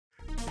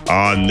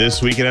On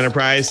This Week in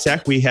Enterprise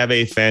Tech, we have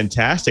a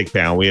fantastic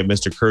panel. We have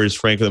Mr. Curt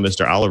Franklin and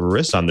Mr. Oliver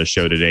Rist on the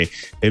show today.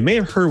 You may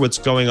have heard what's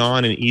going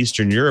on in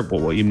Eastern Europe,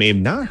 but what you may have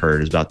not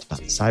heard is about the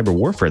cyber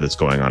warfare that's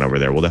going on over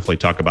there. We'll definitely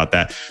talk about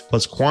that.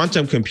 Plus,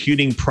 quantum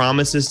computing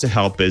promises to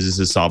help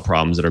businesses solve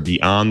problems that are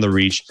beyond the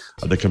reach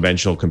of the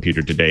conventional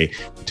computer today.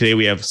 Today,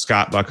 we have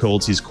Scott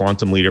Buchholz. He's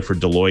quantum leader for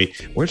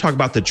Deloitte. We're going to talk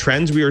about the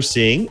trends we are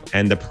seeing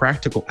and the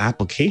practical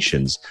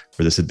applications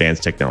for this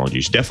advanced technology.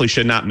 You definitely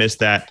should not miss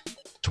that.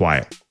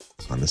 TWiT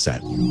on the set.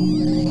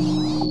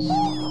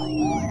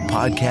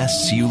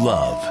 Podcasts you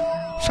love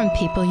from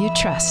people you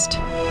trust.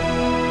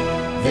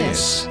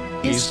 This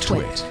is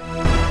TWiT.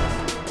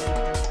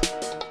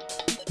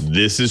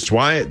 This is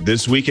TWiT,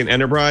 This Week in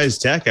Enterprise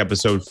Tech,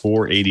 episode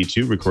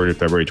 482, recorded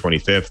February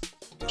 25th,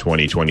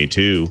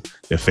 2022.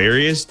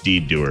 Nefarious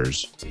Deed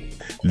Doers.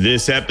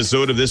 This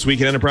episode of This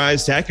Week in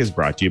Enterprise Tech is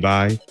brought to you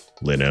by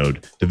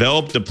Linode.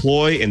 Develop,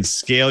 deploy, and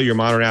scale your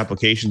modern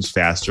applications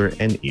faster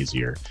and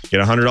easier. Get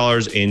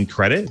 $100 in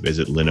credit.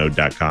 Visit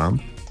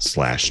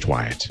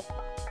linode.com/TWiT.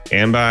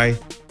 And by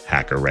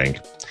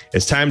HackerRank.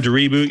 It's time to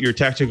reboot your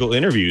technical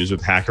interviews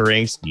with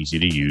HackerRank's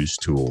easy-to-use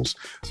tools.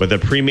 With a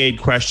pre-made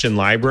question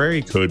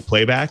library, code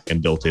playback,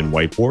 and built-in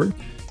whiteboard,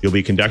 you'll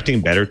be conducting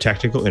better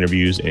technical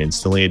interviews and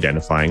instantly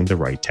identifying the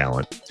right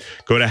talent.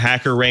 Go to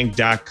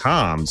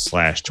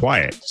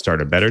hackerrank.com/TWiT.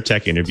 Start a better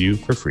tech interview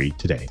for free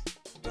today.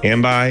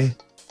 And by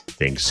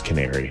Thanks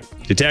Canary.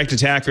 Detect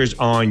attackers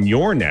on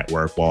your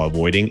network while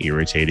avoiding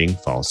irritating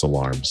false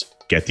alarms.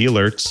 Get the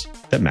alerts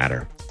that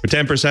matter. For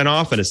 10%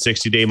 off and a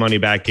 60-day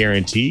money-back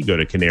guarantee, go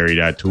to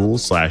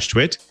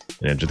canary.tools/TWiT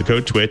and enter the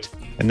code TWiT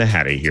in the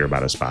How Do You Hear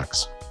About Us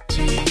box.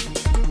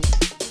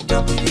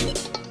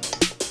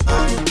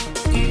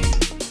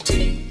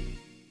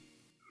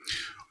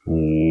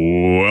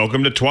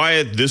 Welcome to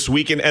TWiT, This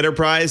Week in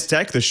Enterprise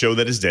Tech, the show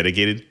that is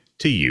dedicated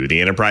to you, the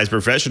enterprise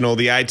professional,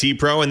 the IT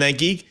pro, and that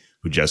geek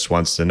who just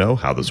wants to know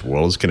how this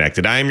world is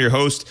connected. I am your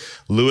host,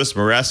 Louis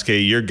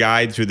Maresca, your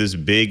guide through this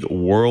big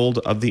world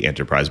of the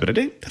enterprise. But I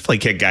definitely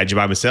can't guide you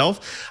by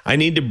myself. I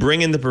need to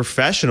bring in the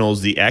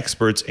professionals, the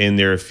experts in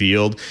their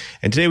field.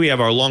 And today we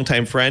have our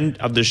longtime friend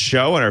of the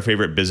show and our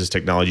favorite business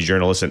technology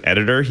journalist and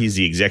editor. He's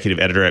the executive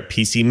editor at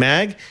PC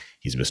Mag.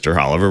 He's Mr.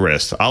 Oliver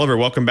Rist. Oliver,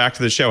 welcome back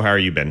to the show. How are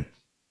you been?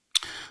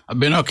 I've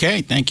been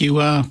okay. Thank you.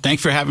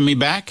 Thanks for having me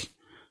back.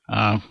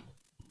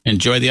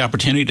 Enjoy the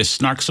opportunity to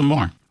snark some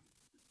more.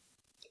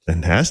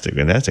 Fantastic.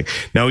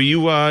 Now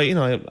you're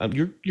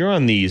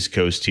on the East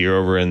Coast here,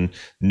 over in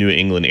New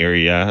England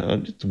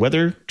area. The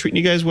weather treating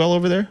you guys well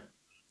over there?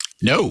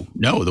 No.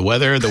 The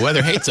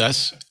weather hates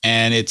us,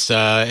 and it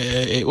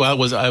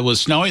was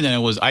snowing, then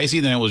it was icy,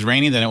 then it was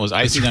rainy, then it was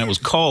icy, then it was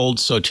cold.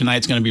 So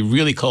tonight's going to be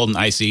really cold and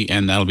icy,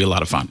 and that'll be a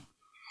lot of fun.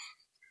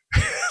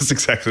 That's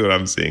exactly what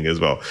I'm seeing as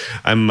well.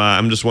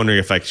 I'm just wondering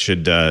if I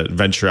should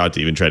venture out to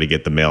even try to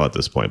get the mail at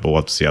this point, but we'll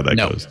have to see how that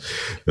goes.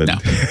 But, no.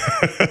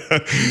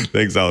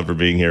 Thanks, Oliver, for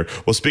being here.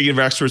 Well, speaking of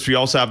experts, we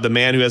also have the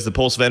man who has the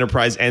pulse of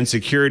enterprise and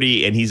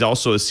security, and he's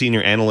also a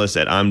senior analyst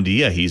at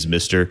Omdia. He's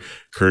Mr.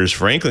 Curt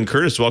Franklin.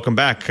 Curtis, welcome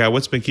back.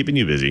 What's been keeping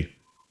you busy?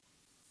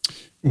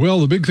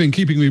 Well, the big thing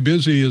keeping me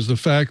busy is the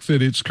fact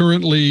that it's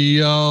currently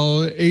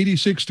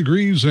 86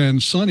 degrees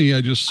and sunny.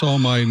 I just saw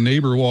my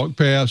neighbor walk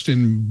past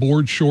in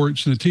board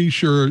shorts and a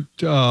T-shirt.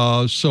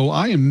 So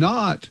I am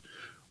not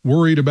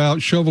worried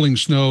about shoveling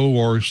snow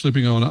or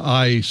slipping on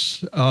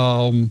ice.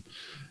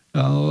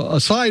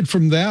 Aside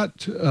from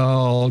that,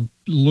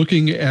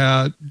 looking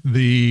at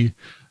the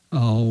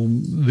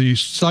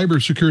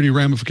cybersecurity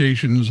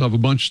ramifications of a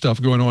bunch of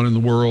stuff going on in the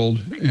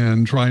world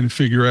and trying to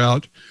figure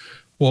out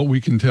what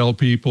we can tell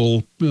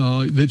people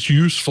that's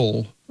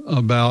useful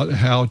about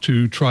how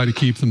to try to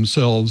keep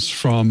themselves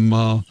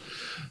from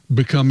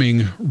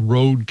becoming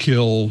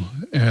roadkill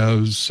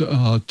as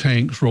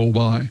tanks roll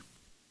by.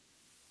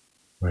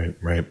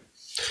 Right.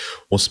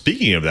 Well,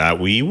 speaking of that,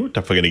 we were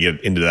definitely going to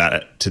get into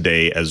that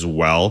today as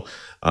well.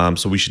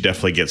 So we should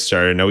definitely get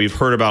started. Now, we've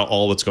heard about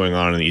all that's going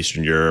on in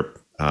Eastern Europe.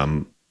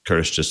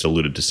 Curtis just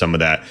alluded to some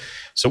of that.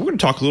 So we're going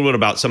to talk a little bit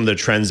about some of the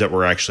trends that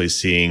we're actually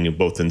seeing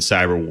both in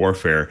cyber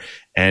warfare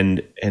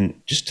and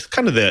just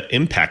kind of the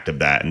impact of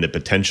that and the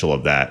potential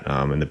of that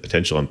and the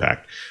potential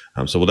impact.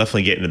 So we'll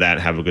definitely get into that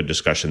and have a good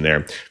discussion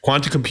there.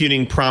 Quantum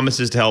computing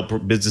promises to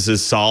help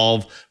businesses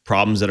solve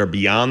problems that are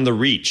beyond the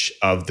reach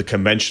of the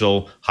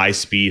conventional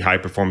high-speed,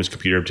 high-performance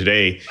computer of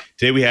today.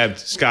 Today we have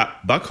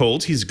Scott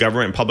Buchholz. He's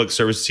Government and Public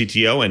Service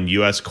CTO and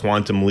U.S.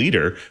 quantum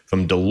leader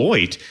from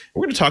Deloitte.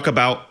 We're going to talk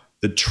about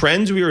the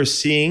trends we are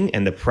seeing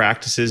and the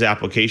practices,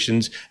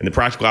 applications, and the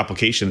practical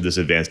application of this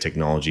advanced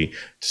technology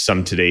to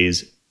some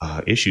today's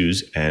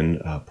issues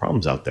and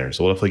problems out there.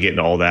 So we'll definitely get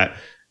into all that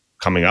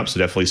coming up. So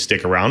definitely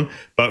stick around.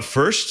 But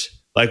first,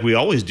 like we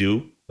always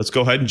do, let's go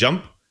ahead and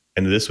jump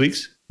into this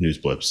week's news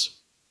blips.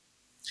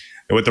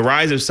 And with the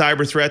rise of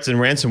cyber threats and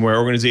ransomware,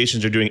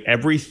 organizations are doing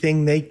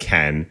everything they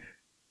can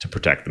to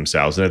protect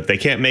themselves. And if they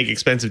can't make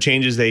expensive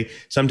changes, they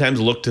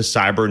sometimes look to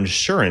cyber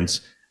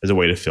insurance as a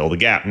way to fill the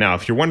gap. Now,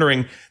 if you're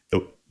wondering,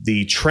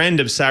 the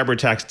trend of cyber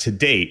attacks to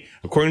date,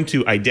 according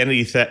to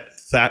identity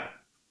theft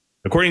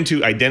According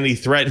to Identity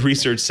Threat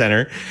Research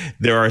Center,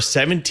 there are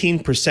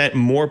 17%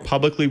 more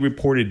publicly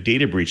reported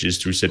data breaches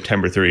through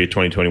September 30th,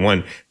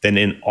 2021 than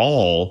in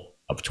all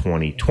of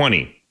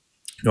 2020.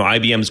 Now,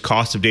 IBM's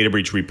cost of data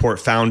breach report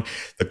found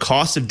the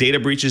cost of data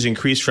breaches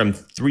increased from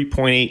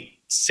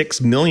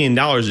 $3.86 million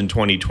in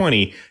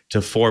 2020 to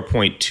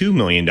 $4.2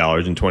 million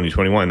in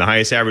 2021, the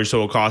highest average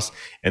total cost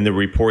in the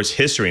report's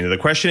history. Now, the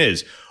question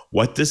is,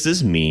 what does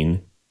this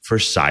mean for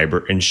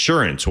cyber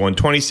insurance? Well, in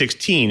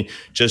 2016,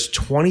 just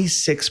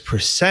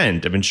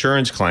 26% of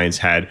insurance clients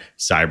had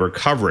cyber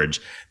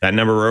coverage. That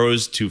number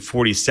rose to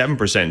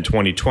 47% in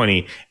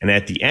 2020. And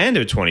at the end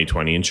of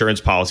 2020, insurance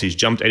policies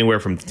jumped anywhere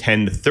from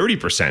 10 to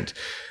 30%.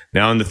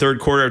 Now, in the third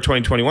quarter of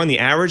 2021, the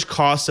average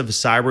cost of a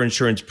cyber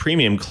insurance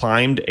premium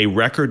climbed a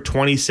record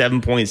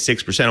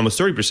 27.6%, almost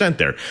 30%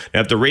 there.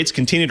 Now, if the rates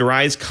continue to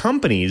rise,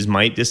 companies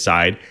might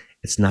decide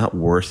it's not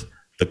worth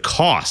the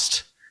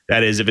cost.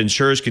 That is, if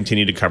insurers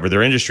continue to cover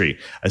their industry.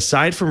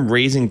 Aside from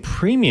raising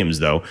premiums,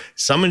 though,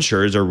 some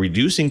insurers are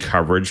reducing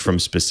coverage from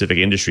specific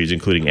industries,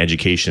 including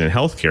education and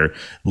healthcare,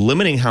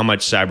 limiting how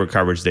much cyber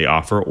coverage they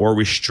offer or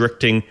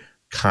restricting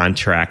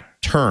contract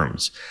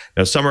terms.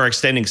 Now, some are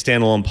extending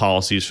standalone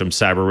policies from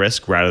cyber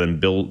risk rather than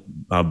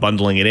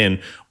bundling it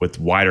in with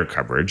wider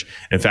coverage.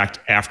 In fact,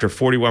 after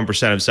 41%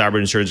 of cyber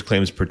insurance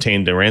claims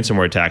pertained to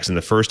ransomware attacks in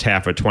the first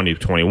half of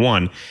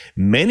 2021,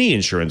 many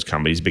insurance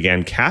companies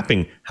began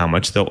capping how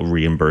much they'll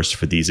reimburse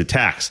for these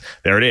attacks.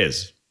 There it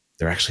is.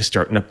 They're actually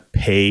starting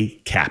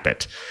to cap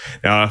it.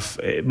 Now,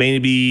 it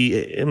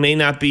may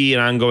not be an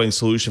ongoing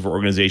solution for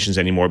organizations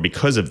anymore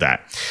because of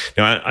that.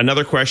 Now,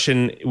 another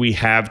question we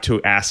have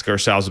to ask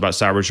ourselves about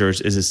cyber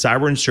insurance is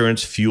cyber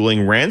insurance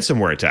fueling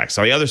ransomware attacks?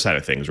 On the other side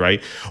of things,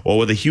 right? Well,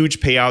 with the huge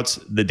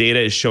payouts, the data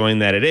is showing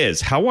that it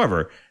is.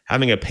 However,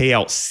 having a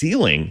payout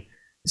ceiling,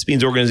 this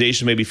means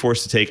organizations may be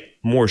forced to take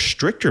more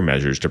stricter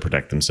measures to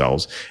protect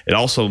themselves. It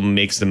also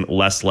makes them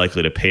less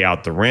likely to pay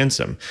out the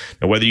ransom.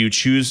 Now, whether you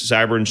choose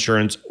cyber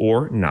insurance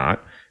or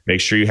not,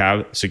 make sure you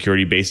have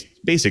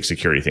basic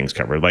security things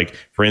covered. Like,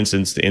 for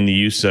instance, in the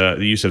use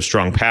of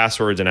strong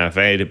passwords and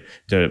FA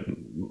to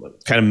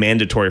kind of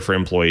mandatory for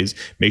employees.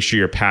 Make sure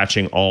you're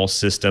patching all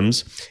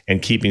systems and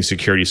keeping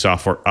security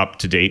software up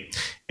to date.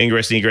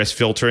 Ingress and egress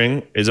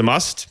filtering is a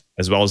must,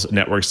 as well as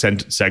network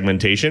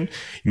segmentation.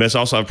 You must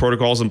also have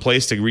protocols in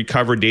place to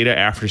recover data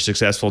after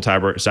successful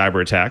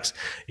cyber attacks.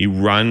 You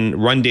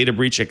run data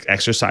breach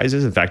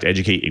exercises. In fact,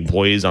 educate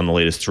employees on the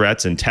latest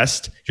threats and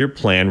test your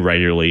plan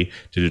regularly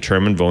to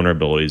determine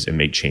vulnerabilities and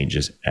make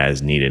changes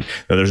as needed.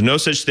 Now, there's no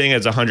such thing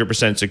as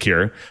 100%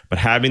 secure, but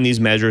having these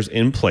measures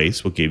in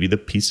place will give you the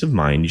peace of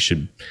mind. You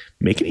should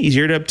make it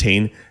easier to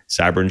obtain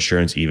cyber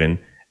insurance even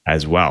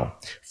as well.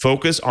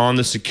 Focus on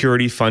the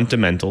security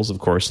fundamentals, of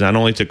course, not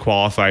only to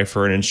qualify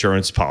for an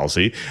insurance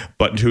policy,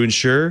 but to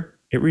ensure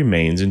it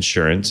remains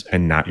insurance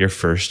and not your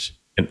first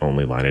and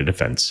only line of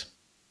defense.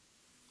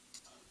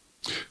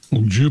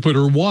 Well,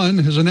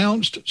 JupiterOne has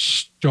announced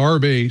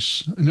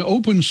Starbase, an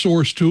open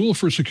source tool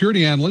for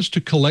security analysts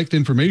to collect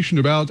information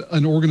about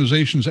an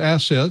organization's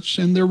assets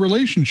and their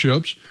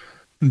relationships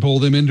and pull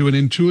them into an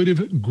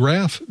intuitive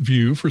graph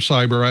view for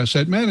cyber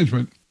asset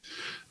management.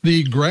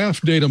 The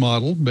graph data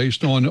model,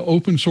 based on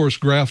open source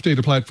graph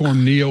data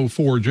platform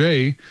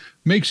Neo4j,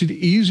 makes it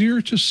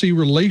easier to see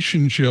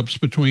relationships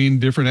between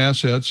different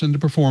assets and to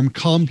perform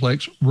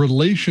complex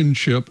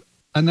relationship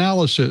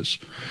analysis.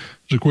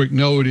 As a quick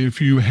note, if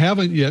you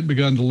haven't yet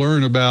begun to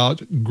learn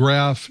about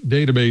graph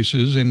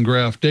databases and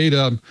graph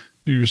data,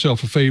 do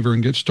yourself a favor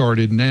and get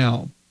started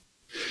now.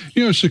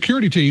 You know,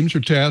 security teams are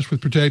tasked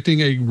with protecting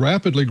a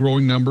rapidly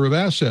growing number of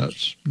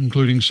assets,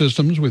 including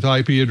systems with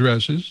IP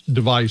addresses,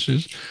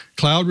 devices,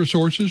 cloud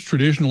resources,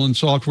 traditional and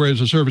software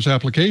as a service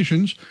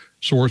applications,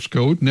 source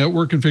code,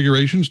 network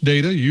configurations,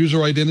 data,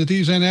 user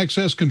identities, and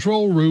access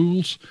control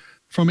rules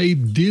from a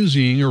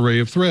dizzying array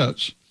of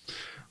threats.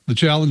 The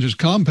challenge is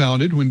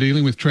compounded when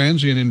dealing with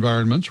transient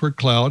environments where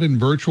cloud and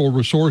virtual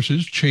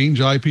resources change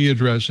IP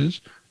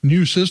addresses,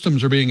 new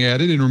systems are being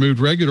added and removed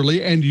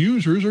regularly, and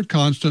users are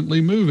constantly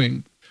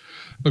moving.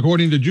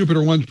 According to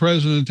JupiterOne's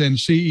president and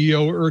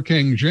CEO,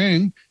 Erkang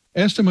Zhang,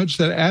 estimates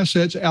that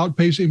assets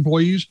outpace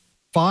employees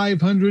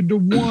 500 to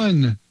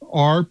 1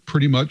 are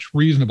pretty much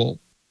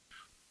reasonable.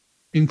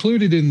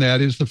 Included in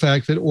that is the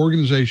fact that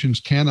organizations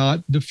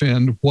cannot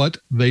defend what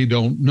they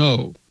don't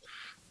know.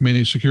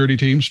 Many security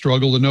teams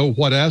struggle to know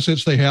what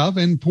assets they have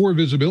and poor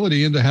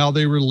visibility into how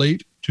they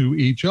relate to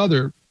each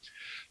other.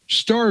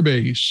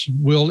 Starbase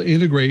will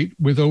integrate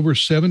with over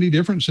 70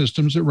 different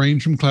systems that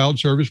range from cloud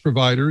service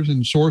providers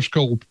and source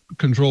code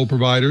control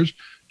providers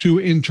to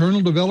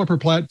internal developer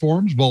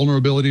platforms,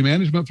 vulnerability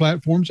management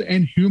platforms,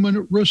 and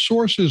human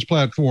resources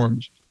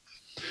platforms.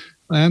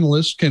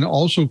 Analysts can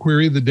also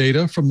query the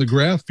data from the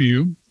graph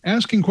view,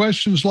 asking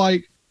questions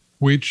like,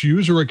 which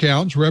user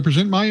accounts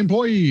represent my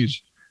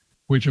employees?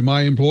 Which of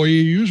my employee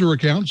user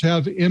accounts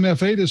have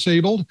MFA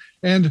disabled?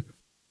 And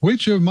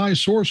which of my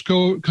source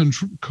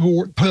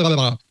control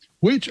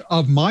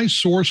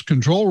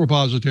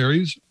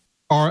repositories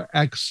are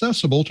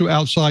accessible to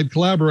outside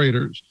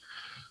collaborators?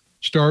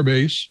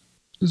 Starbase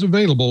is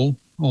available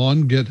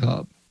on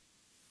GitHub.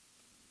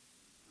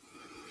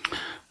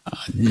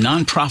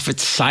 Nonprofit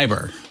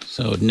cyber.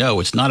 So no,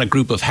 it's not a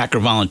group of hacker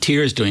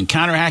volunteers doing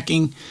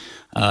counter-hacking.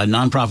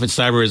 Nonprofit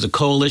cyber is a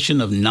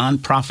coalition of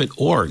nonprofit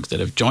orgs that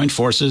have joined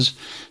forces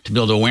to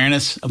build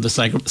awareness of the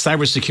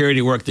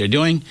cybersecurity work they're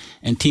doing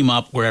and team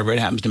up wherever it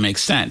happens to make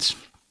sense.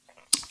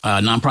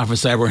 Nonprofit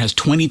cyber has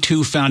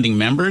 22 founding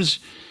members.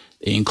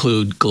 They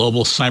include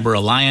Global Cyber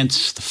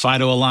Alliance, the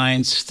FIDO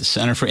Alliance, the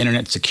Center for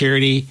Internet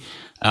Security,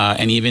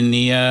 and even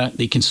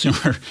the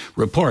Consumer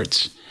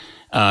Reports.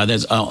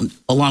 There's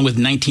along with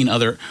 19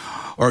 other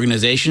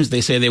organizations.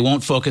 They say they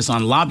won't focus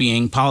on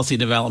lobbying, policy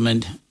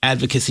development,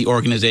 advocacy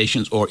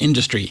organizations, or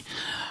industry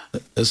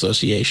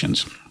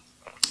associations.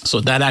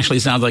 So that actually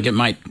sounds like it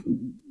might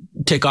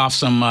tick off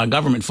some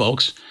government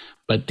folks,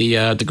 but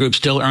the group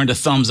still earned a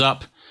thumbs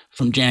up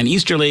from Jan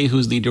Easterly,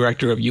 who's the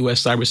director of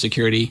U.S.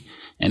 Cybersecurity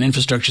and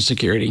Infrastructure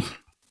Security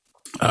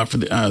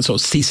so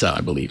CISA,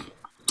 I believe.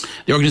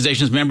 The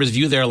organization's members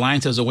view their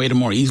alliance as a way to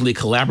more easily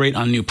collaborate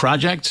on new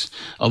projects,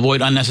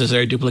 avoid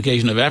unnecessary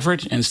duplication of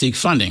effort, and seek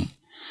funding.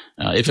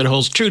 If it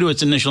holds true to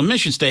its initial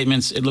mission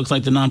statements, it looks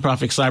like the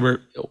nonprofit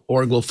cyber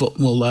org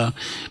will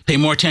pay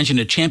more attention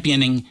to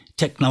championing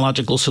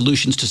technological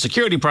solutions to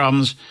security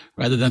problems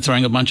rather than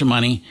throwing a bunch of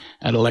money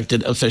at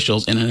elected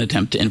officials in an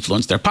attempt to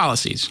influence their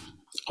policies.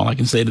 All I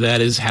can say to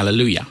that is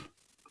hallelujah.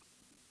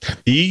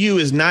 The EU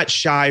is not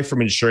shy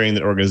from ensuring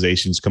that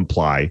organizations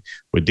comply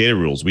with data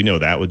rules. We know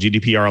that. With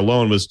GDPR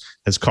alone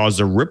has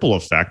caused a ripple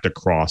effect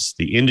across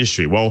the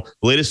industry. Well,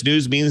 the latest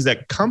news means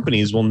that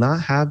companies will now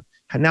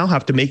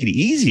have to make it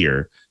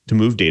easier to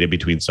move data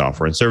between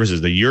software and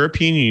services. The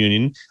European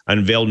Union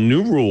unveiled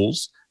new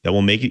rules that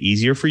will make it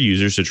easier for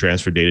users to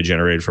transfer data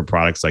generated from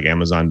products like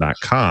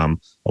Amazon.com,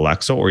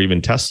 Alexa, or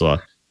even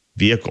Tesla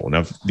vehicle.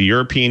 Now, the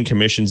European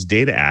Commission's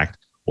Data Act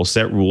will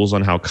set rules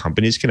on how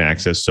companies can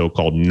access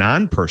so-called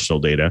non-personal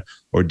data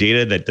or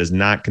data that does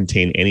not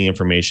contain any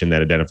information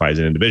that identifies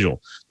an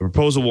individual. The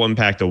proposal will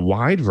impact a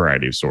wide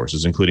variety of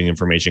sources, including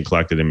information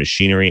collected in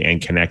machinery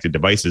and connected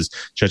devices,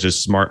 such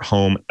as smart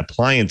home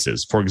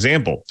appliances. For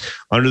example,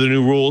 under the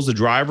new rules, the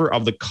driver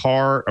of a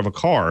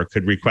car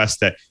could request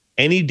that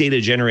any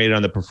data generated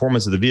on the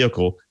performance of the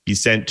vehicle be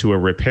sent to a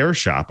repair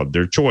shop of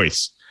their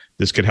choice.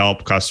 This could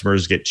help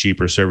customers get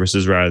cheaper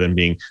services rather than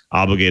being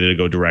obligated to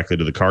go directly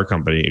to the car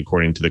company,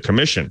 according to the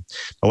commission.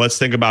 Now, let's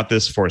think about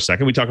this for a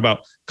second. We talk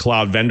about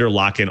cloud vendor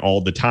lock-in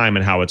all the time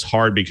and how it's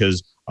hard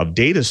because of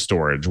data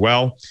storage.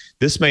 Well,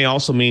 this may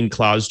also mean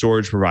cloud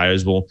storage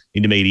providers will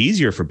need to make it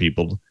easier for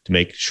people to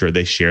make sure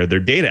they share their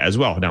data as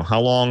well. Now,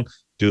 how long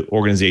do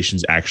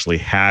organizations actually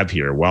have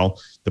here?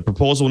 Well, the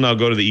proposal will now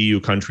go to the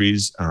EU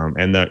countries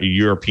and the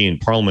European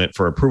Parliament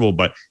for approval,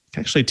 but it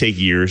can actually take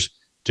years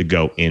to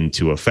go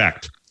into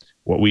effect.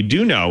 What we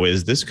do know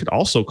is this could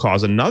also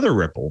cause another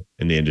ripple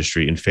in the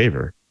industry in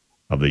favor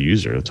of the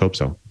user. Let's hope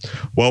so.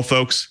 Well,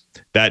 folks,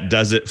 that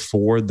does it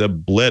for the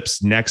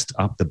blips. Next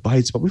up, the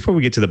bites. But before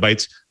we get to the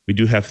bites, we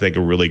do have to thank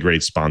a really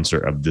great sponsor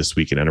of This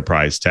Week in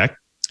Enterprise Tech,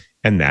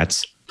 and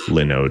that's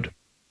Linode.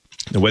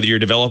 Now, whether you're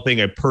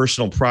developing a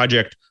personal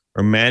project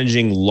or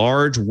managing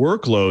large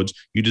workloads,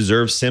 you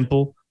deserve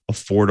simple,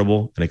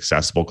 affordable, and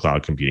accessible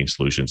cloud computing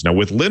solutions. Now,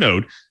 with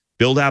Linode,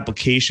 build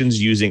applications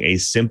using a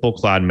simple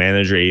cloud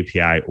manager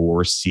API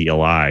or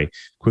CLI.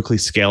 Quickly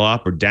scale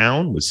up or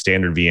down with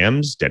standard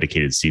VMs,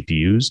 dedicated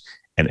CPUs,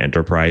 and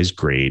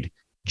enterprise-grade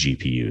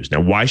GPUs.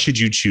 Now, why should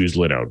you choose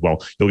Linode? Well,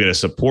 you'll get a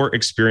support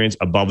experience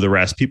above the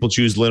rest. People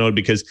choose Linode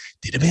because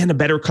they demand a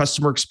better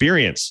customer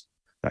experience.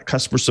 That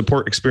customer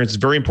support experience is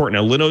very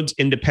important. Now, Linode's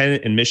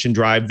independent and mission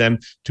drive them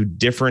to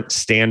different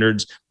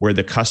standards where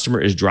the customer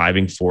is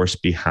driving force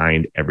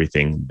behind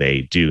everything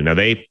they do. Now,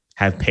 they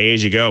have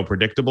pay-as-you-go,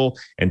 predictable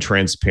and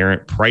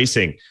transparent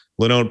pricing.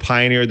 Linode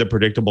pioneered the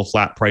predictable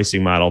flat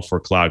pricing model for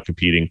cloud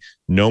computing.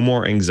 No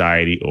more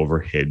anxiety over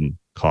hidden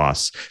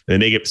costs. They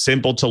make it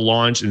simple to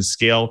launch and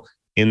scale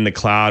in the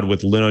cloud.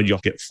 With Linode, you'll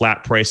get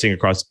flat pricing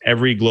across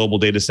every global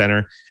data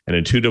center, an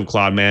intuitive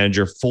cloud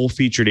manager,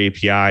 full-featured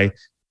API,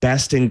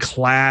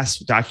 best-in-class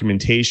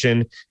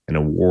documentation, and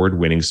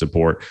award-winning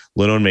support.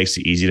 Linode makes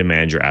it easy to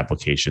manage your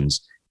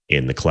applications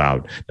in the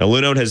cloud. Now,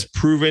 Linode has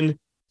proven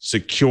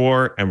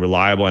secure and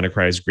reliable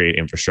enterprise-grade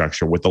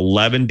infrastructure with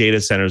 11 data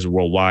centers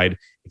worldwide,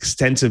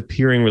 extensive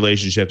peering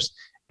relationships,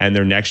 and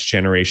their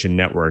next-generation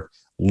network.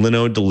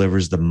 Linode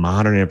delivers the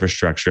modern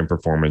infrastructure and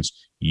performance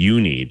you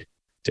need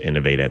to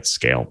innovate at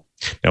scale.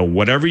 Now,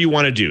 whatever you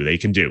want to do, they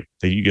can do.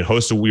 You can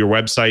host your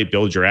website,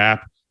 build your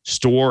app,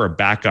 store or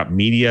backup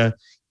media,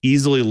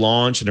 easily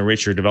launch and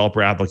enrich your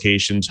developer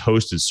applications,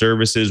 hosted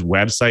services,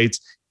 websites,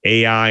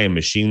 AI and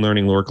machine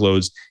learning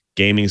workloads,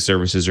 gaming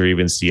services, or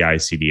even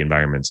CI/CD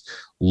environments.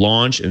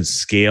 Launch and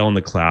scale in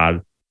the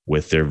cloud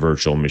with their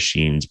virtual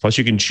machines. Plus,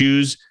 you can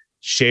choose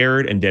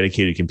shared and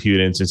dedicated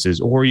compute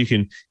instances, or you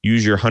can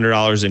use your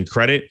 $100 in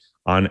credit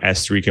on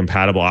S3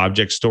 compatible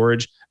object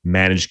storage,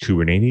 manage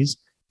Kubernetes,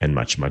 and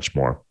much, much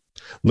more.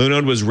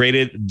 Linode was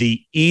rated the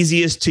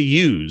easiest to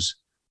use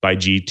by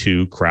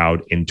G2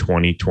 Crowd in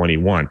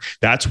 2021.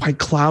 That's why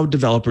cloud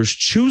developers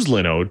choose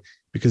Linode.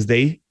 because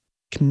they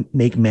can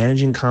make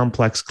managing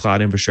complex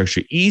cloud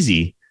infrastructure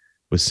easy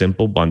with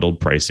simple bundled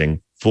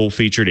pricing,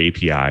 full-featured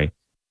API,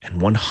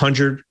 and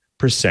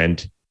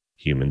 100%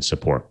 human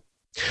support.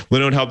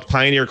 Linode helped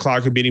pioneer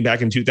cloud computing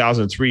back in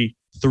 2003,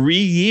 3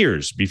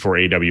 years before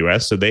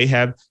AWS, so they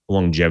have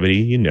longevity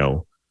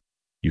you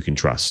can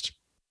trust.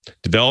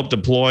 Develop,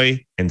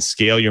 deploy, and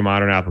scale your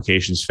modern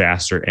applications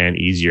faster and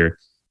easier.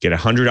 Get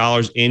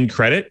 $100 in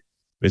credit.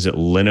 Visit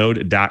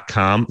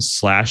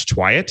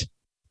linode.com/TWiT.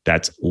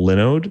 That's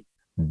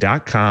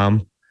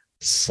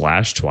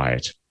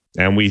linode.com/TWiT.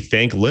 And we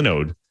thank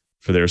Linode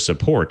for their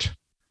support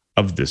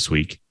of This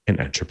Week in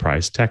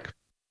Enterprise Tech.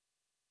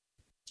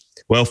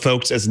 Well,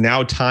 folks, it's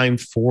now time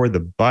for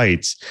the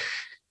bites.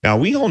 Now,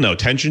 we all know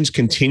tensions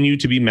continue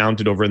to be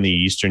mounted over in the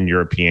Eastern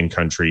European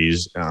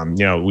countries.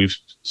 We've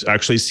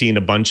actually seen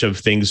a bunch of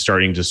things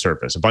starting to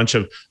surface, a bunch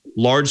of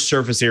large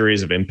surface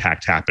areas of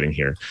impact happening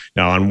here.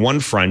 Now, on one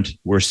front,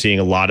 we're seeing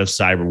a lot of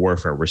cyber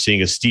warfare. We're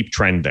seeing a steep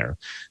trend there.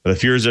 The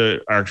fears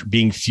are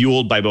being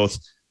fueled by both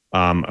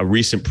a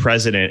recent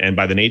president and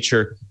by the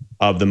nature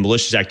of the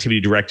malicious activity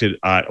directed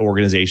at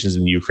organizations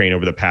in Ukraine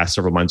over the past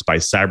several months by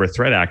cyber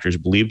threat actors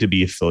believed to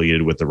be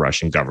affiliated with the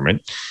Russian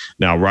government.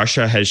 Now,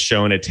 Russia has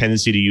shown a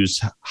tendency to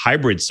use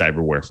hybrid cyber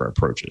warfare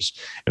approaches.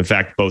 In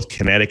fact, both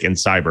kinetic and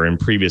cyber in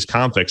previous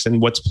conflicts,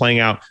 and what's playing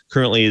out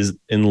currently is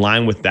in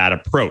line with that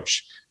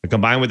approach. And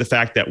combined with the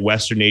fact that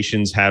Western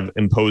nations have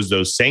imposed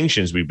those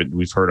sanctions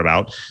we've heard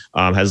about,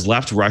 has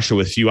left Russia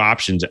with few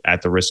options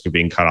at the risk of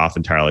being cut off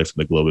entirely from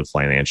the global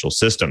financial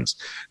systems.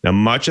 Now,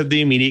 much of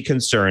the immediate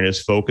concern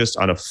is focused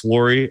on a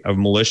flurry of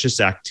malicious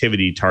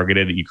activity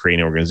targeted at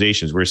Ukrainian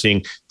organizations. We're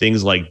seeing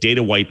things like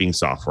data wiping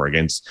software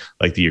against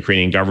like the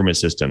Ukrainian government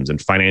systems and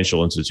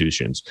financial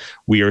institutions.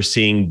 We are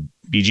seeing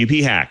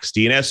BGP hacks,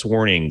 DNS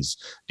warnings,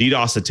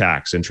 DDoS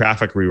attacks, and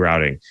traffic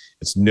rerouting.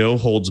 It's no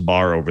holds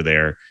bar over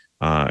there.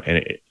 And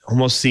it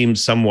almost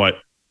seems somewhat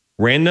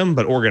random,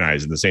 but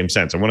organized in the same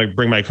sense. I want to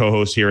bring my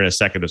co-host here in a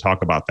second to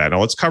talk about that. Now,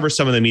 let's cover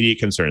some of the immediate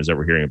concerns that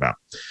we're hearing about.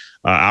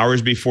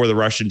 Hours before the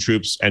Russian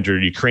troops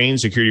entered Ukraine,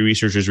 security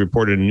researchers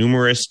reported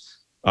numerous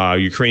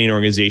Ukrainian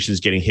organizations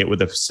getting hit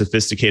with a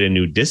sophisticated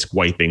new disk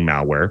wiping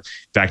malware. In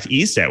fact,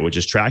 ESET, which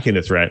is tracking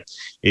the threat,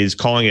 is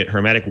calling it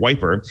Hermetic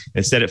Wiper.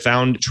 Instead, it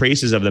found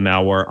traces of the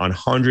malware on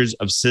hundreds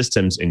of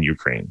systems in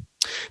Ukraine.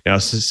 Now,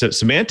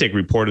 Symantec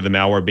reported the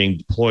malware being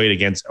deployed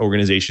against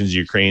organizations in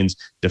Ukraine's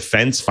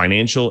defense,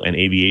 financial, and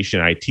aviation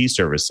IT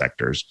service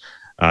sectors.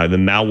 The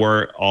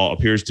malware all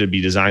appears to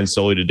be designed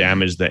solely to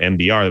damage the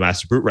MBR, the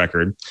master boot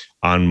record,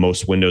 on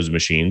most Windows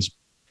machines,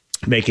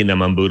 making them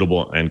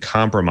unbootable and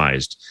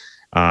compromised.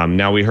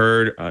 Now, we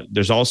heard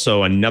there's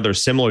also another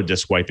similar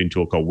disk wiping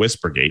tool called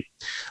Whispergate.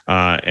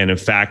 And in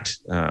fact,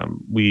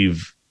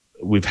 we've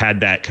had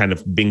that kind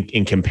of been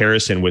in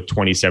comparison with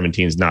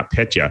 2017's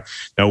NotPetya,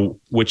 now,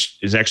 which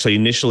is actually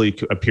initially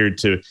appeared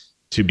to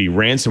be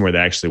ransomware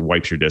that actually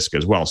wipes your disk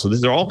as well. So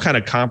they're all kind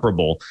of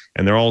comparable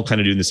and they're all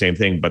kind of doing the same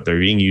thing, but they're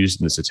being used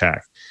in this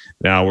attack.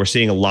 Now, we're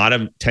seeing a lot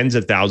of tens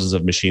of thousands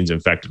of machines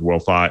infected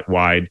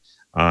worldwide,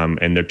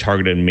 and they're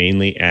targeted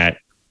mainly at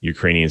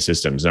Ukrainian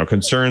systems. Now,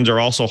 concerns are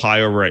also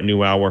high over at new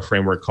malware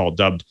framework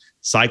dubbed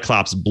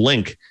Cyclops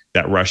Blink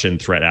that Russian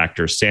threat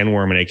actor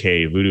Sandworm and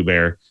aka Voodoo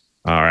Bear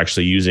are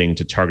actually using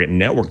to target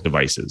network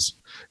devices.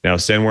 Now,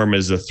 Sandworm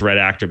is the threat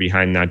actor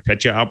behind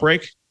NotPetya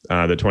outbreak,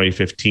 the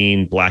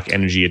 2015 Black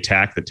Energy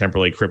attack that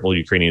temporarily crippled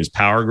Ukrainian's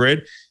power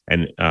grid,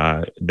 and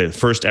the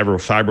first ever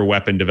cyber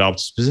weapon developed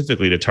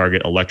specifically to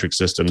target electric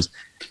systems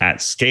at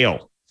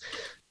scale.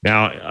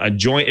 Now, a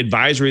joint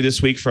advisory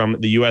this week from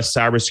the U.S.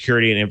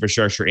 Cybersecurity and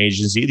Infrastructure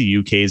Agency, the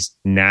UK's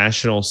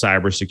National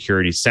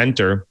Cybersecurity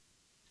Center,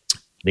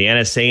 the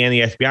NSA and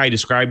the FBI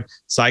described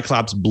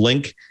Cyclops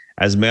Blink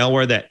as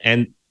malware that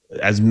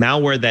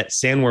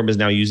Sandworm is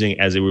now using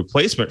as a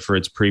replacement for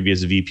its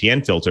previous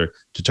VPN filter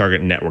to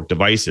target network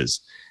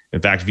devices.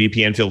 In fact,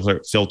 VPN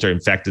filter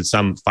infected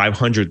some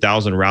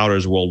 500,000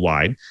 routers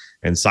worldwide,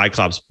 and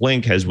Cyclops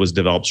Blink was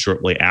developed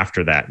shortly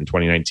after that in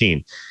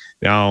 2019.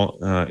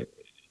 Now,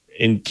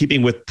 in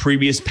keeping with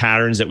previous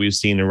patterns that we've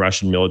seen in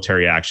Russian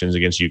military actions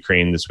against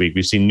Ukraine this week,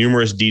 we've seen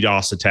numerous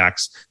DDoS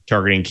attacks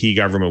targeting key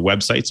government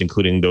websites,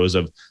 including those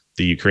of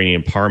the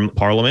Ukrainian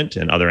parliament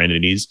and other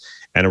entities,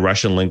 and a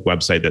Russian link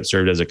website that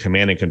served as a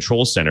command and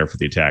control center for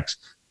the attacks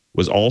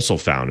was also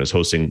found as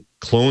hosting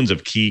clones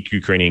of key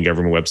Ukrainian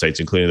government websites,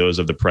 including those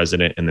of the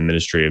president and the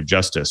Ministry of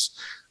Justice.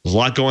 There's a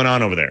lot going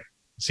on over there.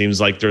 It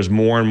seems like there's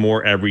more and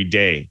more every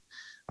day.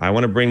 I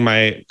want to bring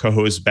my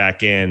co-host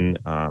back in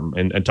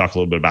and talk a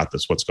little bit about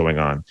this, what's going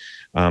on.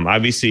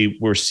 Obviously,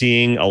 we're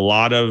seeing a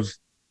lot of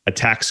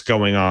attacks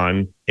going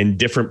on in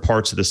different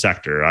parts of the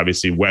sector.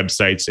 Obviously,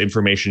 websites,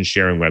 information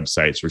sharing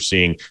websites. We're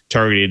seeing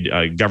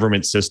targeted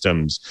government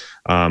systems.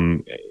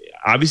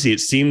 Obviously, it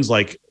seems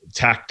like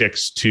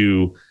tactics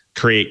to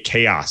create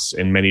chaos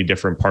in many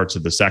different parts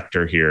of the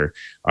sector here.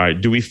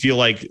 Do we feel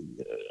like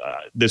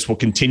this will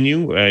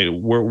continue?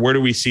 Where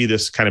do we see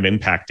this kind of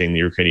impacting the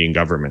Ukrainian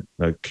government?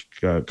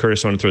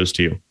 Curtis, I want to throw this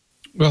to you.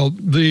 Well,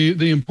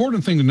 the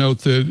important thing to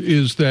note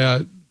is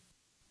that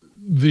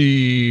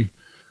the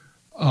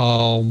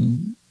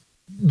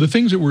the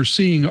things that we're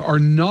seeing are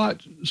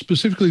not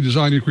specifically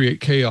designed to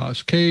create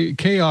chaos.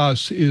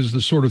 Chaos is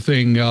the sort of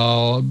thing,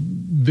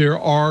 there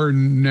are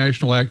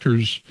national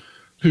actors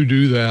who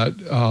do that.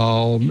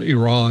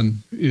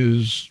 Iran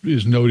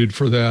is noted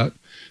for that,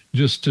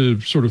 just to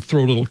sort of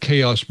throw little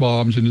chaos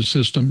bombs into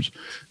systems.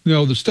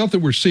 No, the stuff that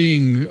we're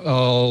seeing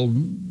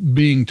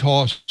being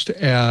tossed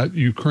at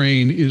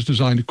Ukraine is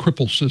designed to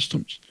cripple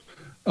systems,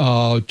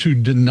 to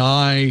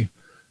deny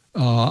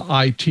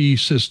IT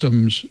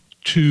systems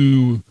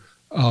to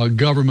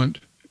government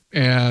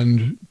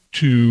and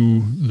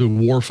to the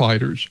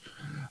warfighters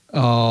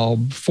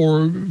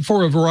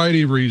for a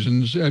variety of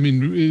reasons. I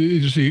mean,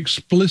 it's the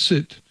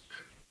explicit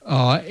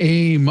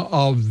aim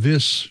of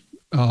this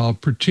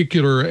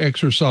particular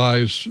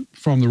exercise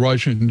from the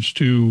Russians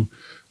to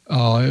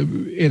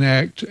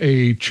enact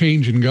a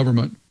change in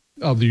government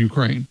of the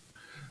Ukraine.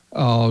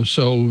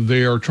 So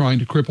they are trying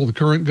to cripple the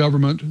current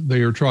government.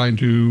 They are trying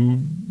to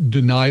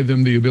deny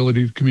them the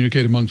ability to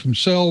communicate amongst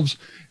themselves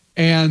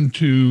and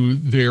to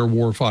their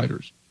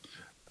warfighters.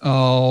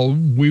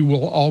 We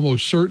will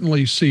almost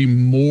certainly see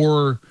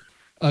more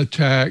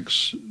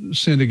attacks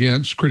sent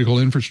against critical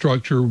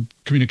infrastructure,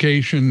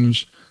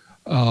 communications.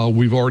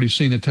 We've already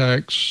seen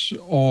attacks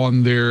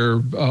on their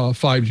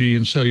 5G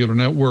and cellular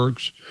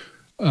networks.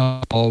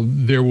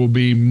 There will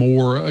be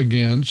more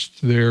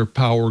against their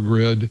power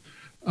grid.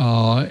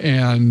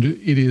 And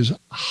it is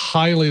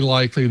highly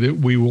likely that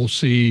we will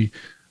see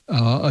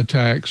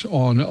attacks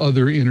on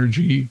other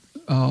energy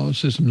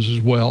systems as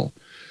well.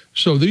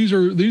 So these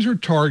are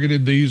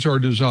targeted. These are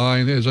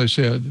designed, as I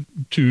said,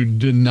 to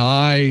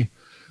deny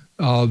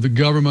the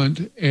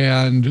government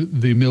and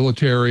the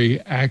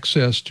military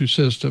access to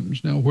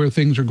systems. Now, where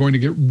things are going to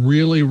get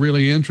really,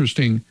 really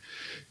interesting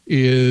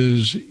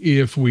is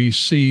if we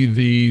see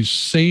these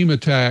same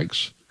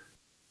attacks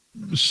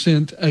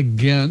sent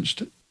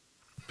against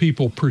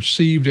people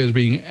perceived as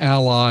being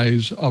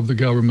allies of the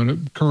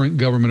government, current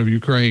government of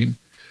Ukraine.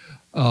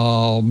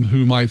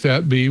 Who might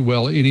that be?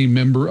 Well, any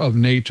member of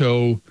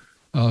NATO,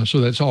 so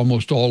that's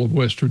almost all of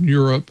Western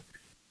Europe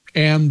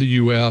and the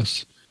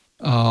U.S.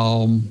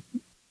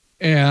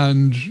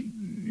 And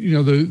you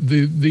know,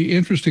 the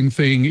interesting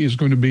thing is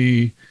going to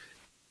be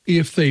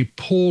if they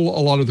pull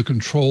a lot of the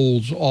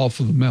controls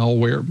off of the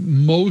malware.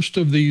 Most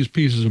of these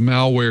pieces of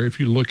malware, if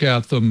you look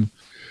at them,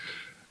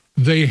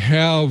 they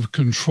have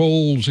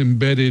controls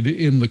embedded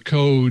in the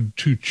code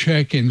to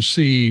check and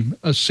see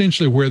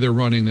essentially where they're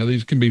running. Now,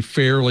 these can be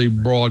fairly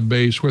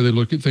broad-based, where they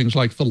look at things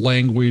like the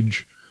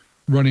language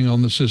running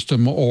on the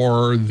system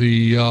or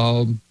the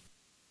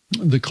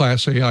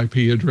Class A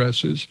IP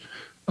addresses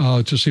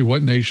to see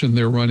what nation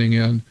they're running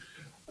in.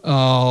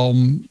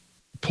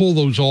 Pull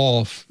those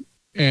off,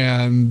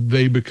 and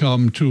they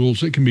become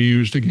tools that can be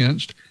used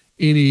against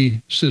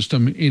any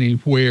system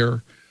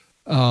anywhere.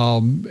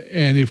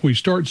 And if we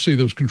start to see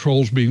those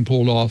controls being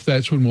pulled off,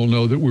 that's when we'll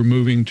know that we're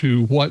moving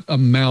to what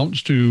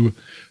amounts to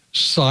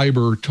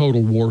cyber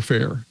total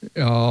warfare.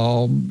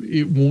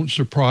 It won't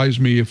surprise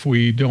me if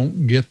we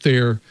don't get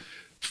there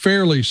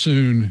fairly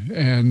soon,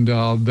 and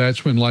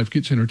that's when life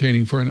gets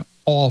entertaining for an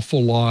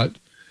awful lot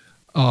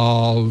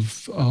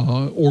of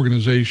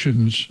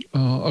organizations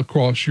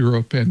across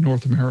Europe and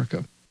North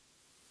America.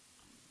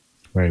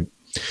 Right.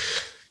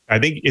 I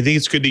think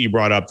it's good that you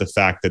brought up the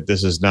fact that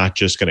this is not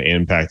just going to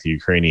impact the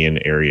Ukrainian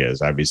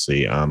areas.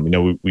 Obviously,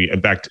 we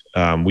in fact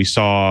we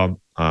saw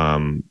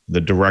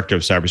the director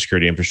of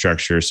cybersecurity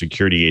infrastructure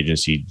security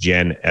agency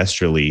Jen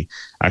Esterly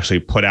actually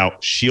put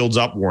out shields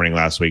up warning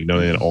last week,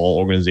 knowing that all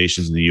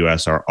organizations in the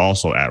U.S. are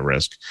also at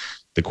risk.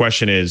 The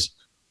question is,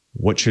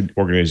 what should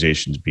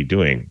organizations be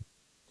doing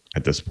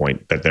at this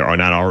point that they are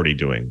not already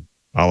doing?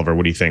 Oliver,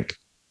 what do you think?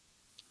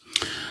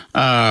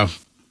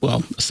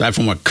 Well, aside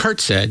from what Curt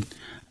said.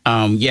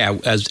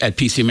 As at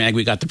PC Mag,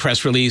 we got the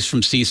press release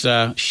from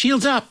CISA,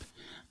 shields up.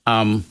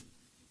 I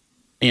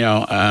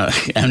know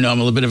I'm a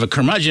little bit of a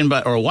curmudgeon,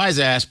 or a wise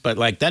ass, but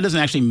like that doesn't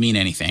actually mean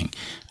anything.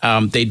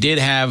 They did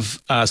have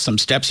some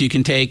steps you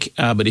can take,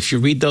 but if you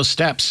read those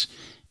steps,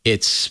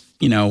 it's,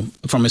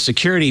 from a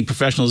security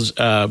professional's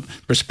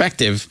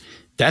perspective,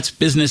 that's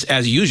business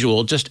as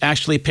usual. Just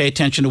actually pay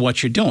attention to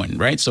what you're doing,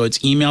 right? So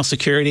it's email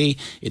security,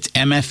 it's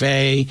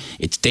MFA,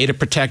 it's data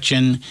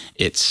protection,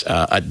 it's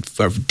a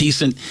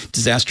decent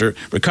disaster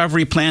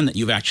recovery plan that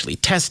you've actually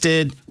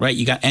tested, right?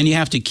 You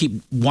have to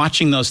keep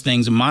watching those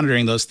things and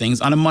monitoring those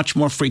things on a much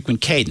more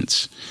frequent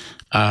cadence,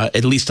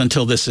 at least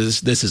until this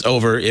is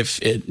over.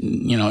 If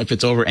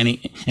it's over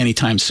any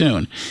time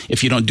soon,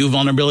 if you don't do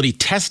vulnerability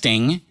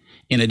testing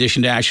in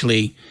addition to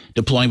actually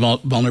deploying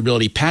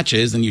vulnerability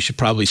patches, then you should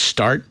probably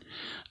start.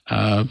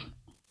 But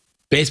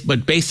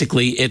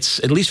basically, it's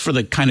at least for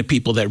the kind of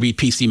people that read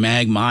PC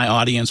Mag, my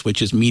audience,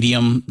 which is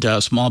medium to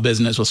small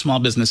business, small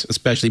business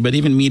especially, but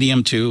even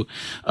medium to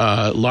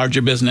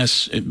larger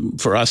business.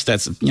 For us,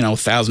 that's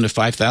 1,000 to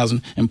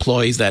 5,000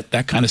 employees.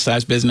 That kind of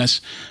size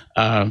business.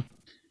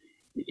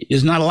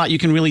 There's not a lot you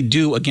can really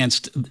do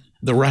against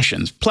the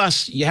Russians.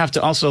 Plus, you have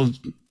to also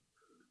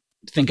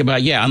think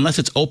about unless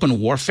it's open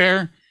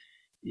warfare,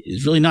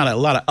 is really not a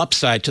lot of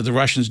upside to the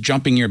Russians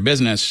jumping your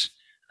business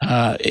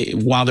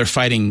while they're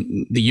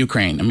fighting the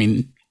Ukraine. I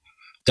mean,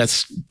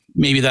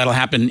 maybe that'll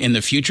happen in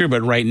the future,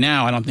 but right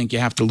now, I don't think you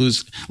have to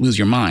lose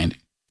your mind.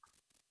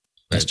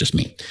 That's just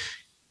me.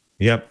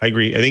 Yeah, I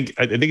agree. I think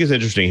it's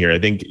interesting here. I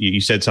think you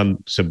said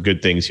some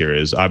good things here.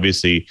 Is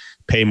obviously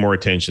pay more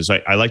attention. So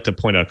I like to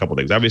point out a couple of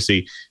things.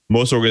 Obviously,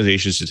 most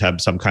organizations should have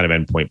some kind of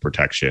endpoint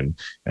protection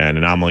and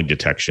anomaly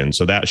detection.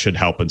 So that should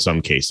help in some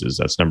cases.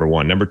 That's number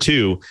one. Number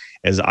two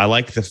is I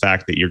like the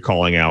fact that you're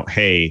calling out,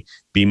 hey,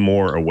 be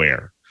more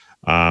aware.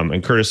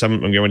 And Curtis, I'm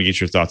going to get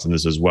your thoughts on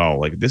this as well.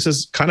 Like, this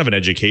is kind of an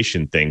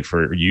education thing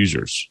for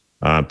users.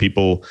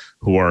 People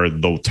who are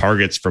the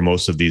targets for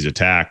most of these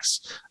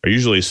attacks are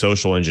usually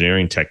social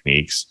engineering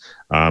techniques.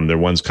 They're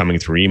ones coming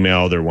through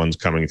email. They're ones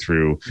coming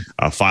through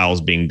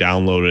files being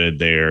downloaded.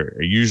 They're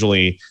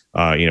usually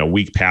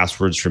weak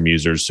passwords from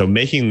users. So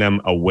making them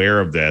aware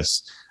of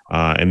this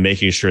and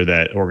making sure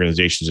that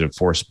organizations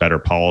enforce better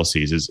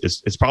policies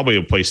is probably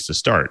a place to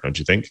start, don't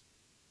you think?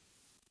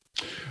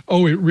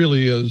 Oh, it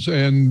really is.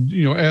 And,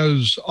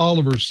 as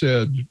Oliver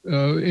said,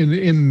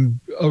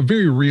 in a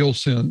very real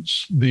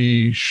sense,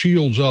 the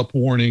shields up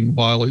warning,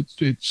 while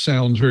it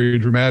sounds very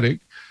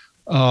dramatic,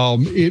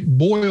 it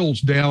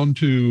boils down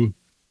to,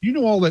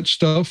 all that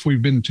stuff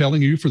we've been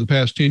telling you for the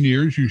past 10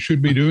 years you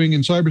should be doing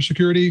in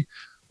cybersecurity.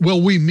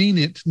 Well, we mean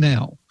it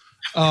now.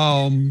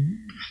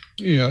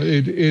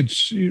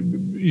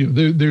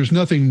 There's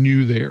nothing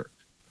new there.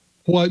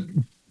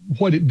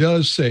 What it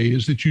does say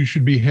is that you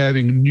should be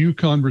having new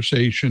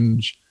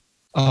conversations,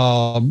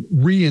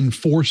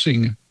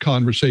 reinforcing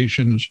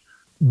conversations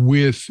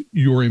with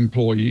your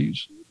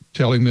employees,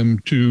 telling them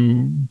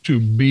to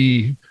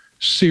be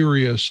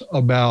serious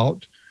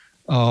about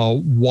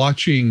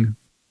watching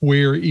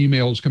where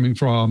email is coming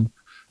from.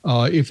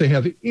 If they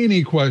have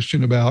any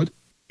question about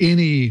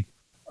any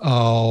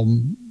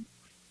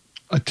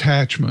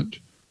attachment,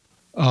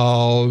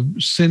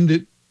 send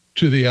it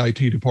to the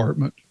IT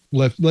department.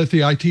 Let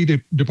the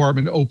IT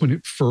department open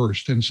it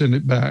first and send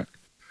it back.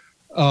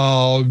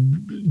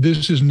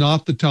 This is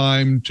not the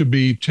time to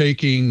be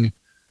taking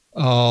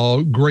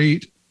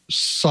great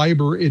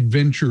cyber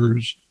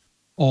adventures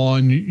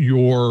on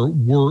your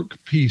work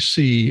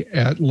PC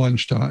at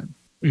lunchtime.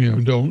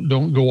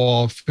 Don't go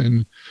off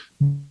and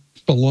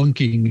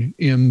spelunking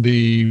in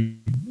the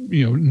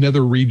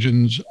nether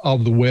regions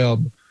of the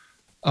web.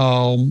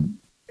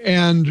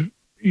 And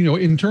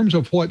in terms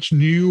of what's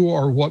new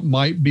or what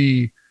might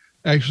be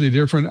actually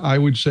different, I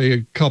would say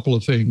a couple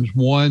of things.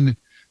 One,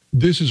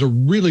 this is a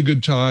really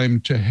good time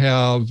to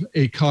have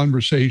a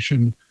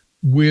conversation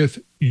with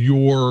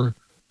your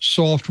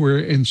software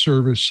and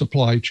service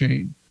supply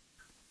chain.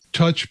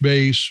 Touch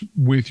base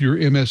with your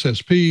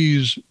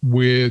MSSPs,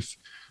 with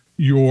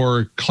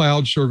your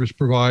cloud service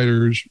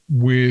providers,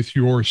 with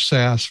your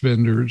SaaS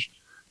vendors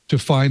to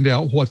find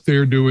out what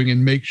they're doing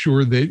and make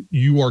sure that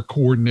you are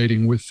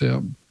coordinating with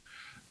them.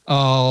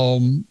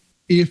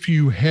 If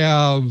you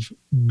have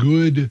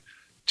good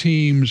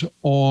teams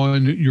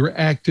on your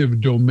active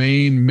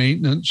domain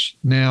maintenance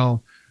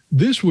now,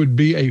 this would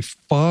be a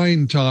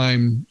fine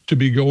time to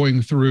be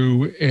going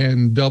through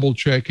and double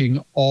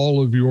checking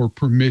all of your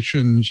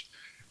permissions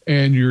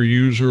and your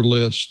user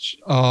lists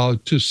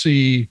to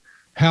see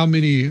how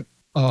many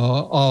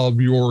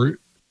of your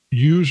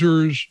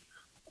users,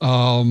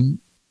 of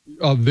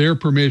their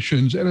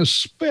permissions, and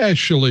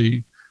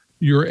especially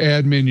your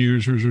admin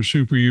users or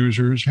super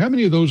users, how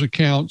many of those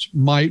accounts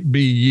might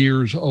be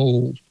years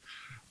old?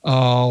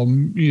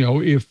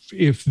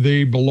 If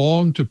they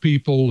belong to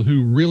people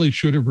who really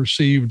should have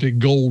received a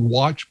gold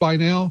watch by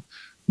now,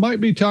 might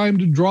be time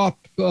to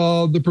drop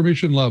the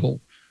permission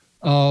level.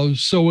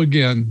 So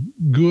again,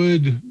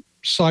 good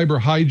cyber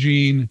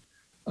hygiene.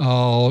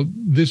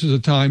 This is a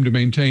time to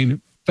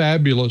maintain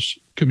fabulous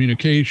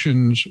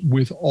communications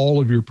with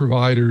all of your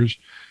providers,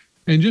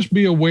 and just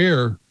be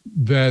aware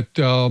that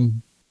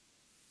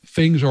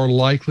things are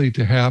likely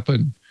to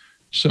happen.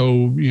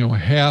 So,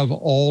 have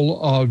all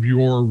of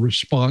your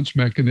response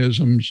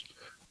mechanisms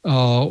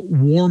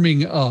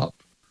warming up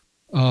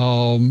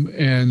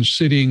and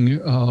sitting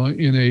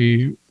in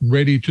a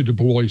ready to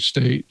deploy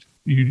state.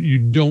 You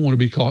don't want to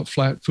be caught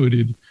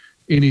flat-footed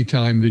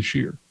anytime this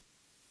year.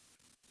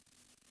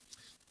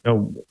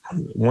 Now,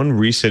 one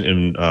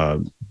recent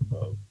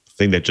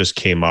thing that just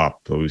came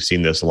up, we've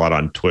seen this a lot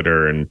on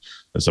Twitter and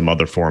some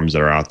other forums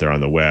that are out there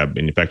on the web.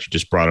 And in fact, you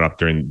just brought it up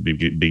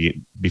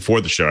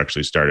before the show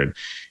actually started,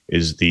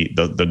 is the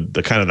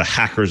kind of the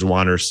hackers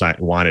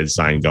wanted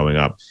sign going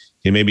up.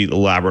 Can you maybe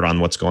elaborate on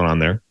what's going on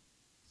there?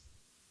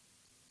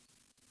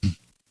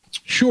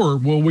 Sure.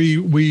 Well,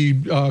 we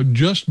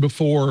just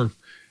before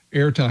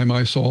airtime,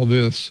 I saw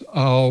this,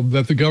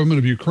 that the government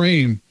of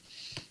Ukraine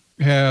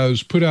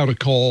has put out a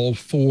call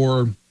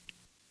for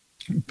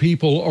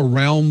people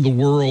around the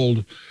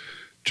world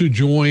to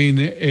join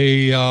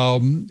a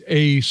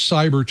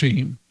cyber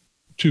team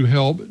to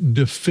help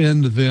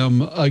defend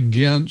them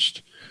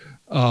against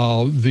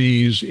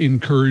these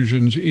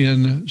incursions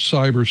in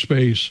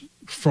cyberspace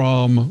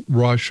from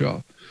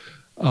Russia.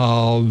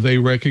 They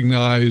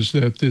recognize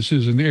that this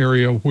is an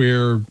area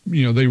where,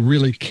 they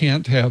really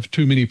can't have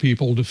too many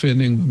people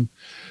defending them.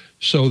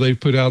 So they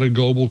put out a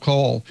global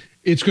call.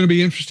 It's going to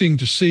be interesting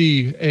to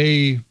see,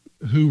 A,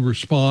 who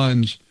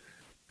responds,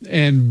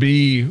 and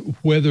B,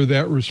 whether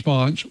that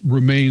response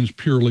remains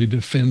purely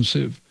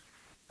defensive.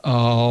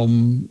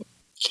 Given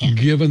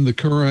the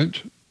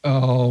current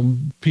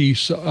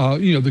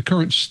the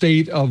current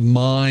state of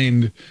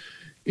mind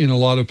in a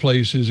lot of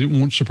places, it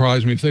won't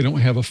surprise me if they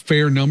don't have a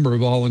fair number of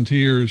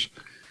volunteers.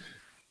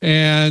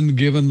 And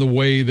given the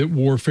way that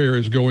warfare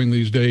is going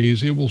these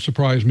days, it will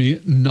surprise me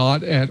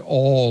not at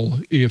all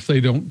if they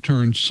don't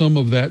turn some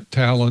of that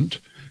talent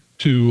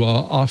to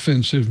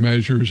offensive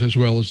measures as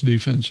well as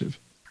defensive.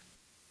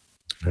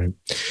 Right.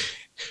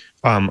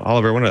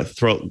 Oliver, I want to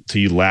throw it to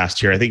you last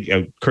here. I think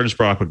Curtis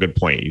brought up a good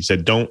point. You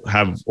said don't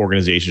have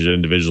organizations or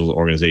individual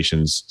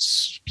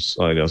organizations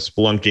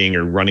spelunking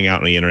or running out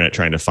on the internet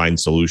trying to find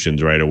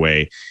solutions right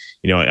away.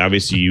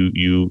 Obviously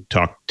you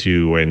talk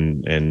to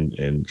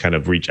and kind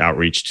of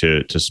outreach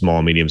to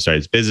small,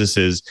 medium-sized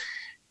businesses.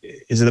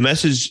 Is it the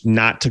message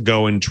not to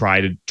go and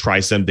try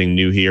something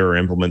new here or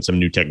implement some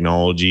new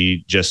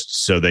technology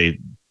just so they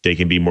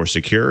can be more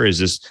secure? Is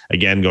this,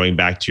 again, going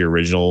back to your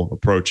original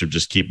approach of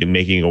just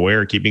keeping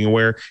aware,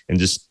 and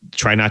just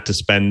try not to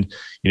spend,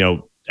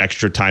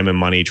 extra time and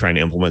money trying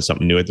to implement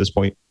something new at this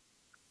point?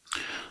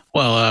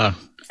 Well,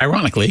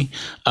 ironically,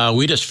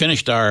 we just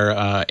finished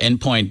our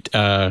endpoint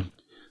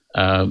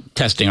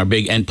testing, our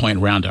big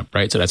endpoint roundup,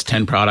 right? So that's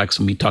 10 products,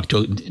 and we talked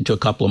to a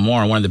couple of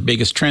more. And one of the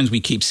biggest trends we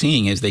keep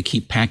seeing is they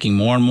keep packing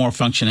more and more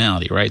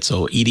functionality, right?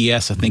 So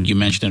EDS, I think you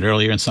mentioned it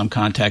earlier in some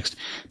context,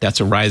 that's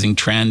a rising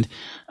trend.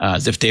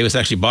 Ziff Davis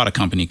actually bought a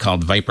company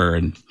called Viper,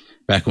 and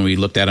back when we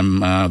looked at them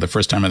the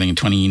first time, I think in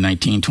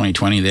 2019,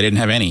 2020, they didn't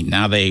have any.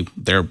 Now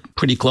they're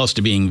pretty close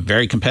to being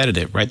very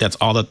competitive, right? That's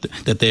all that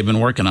they've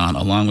been working on,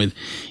 along with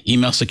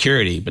email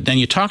security. But then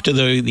you talk to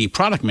the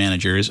product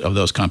managers of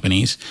those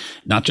companies,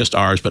 not just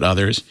ours, but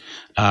others,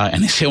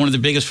 and they say one of the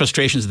biggest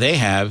frustrations they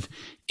have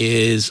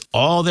is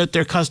all that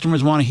their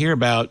customers want to hear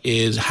about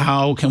is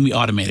how can we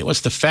automate it?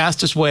 What's the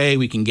fastest way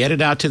we can get it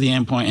out to the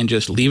endpoint and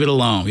just leave it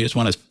alone? We just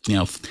want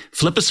to,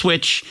 flip a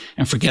switch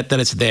and forget that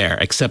it's there,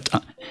 except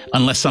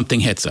unless something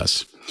hits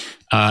us.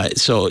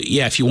 So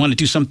yeah, if you want to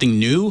do something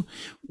new,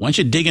 why don't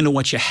you dig into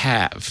what you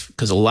have?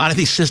 Because a lot of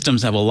these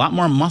systems have a lot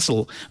more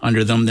muscle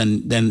under them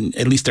than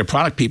at least their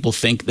product people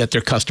think that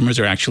their customers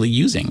are actually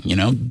using.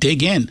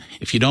 Dig in.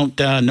 If you don't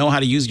know how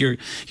to use your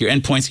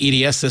endpoint's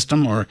EDS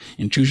system or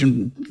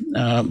intrusion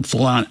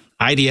full on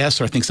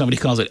IDS, or I think somebody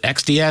calls it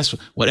XDS,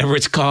 whatever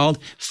it's called,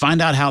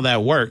 find out how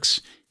that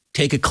works.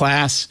 Take a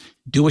class.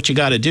 Do what you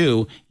got to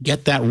do.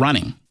 Get that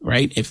running,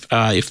 right? If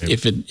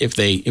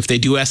they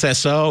do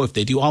SSO, if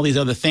they do all these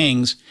other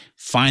things,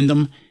 find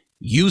them,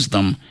 use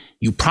them.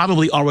 You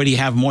probably already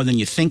have more than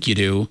you think you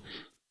do.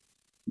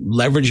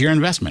 Leverage your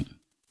investment.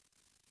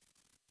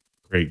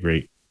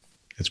 Great.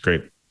 That's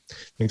great.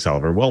 Thanks,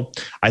 Oliver. Well,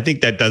 I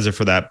think that does it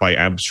for that bite.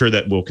 I'm sure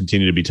that we'll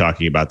continue to be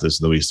talking about this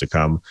in the weeks to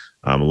come.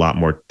 A lot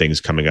more things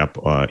coming up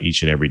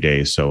each and every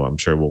day. So I'm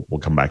sure we'll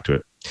come back to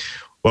it.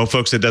 Well,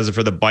 folks, that does it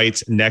for the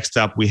bites. Next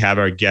up, we have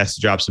our guest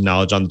drop some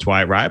knowledge on the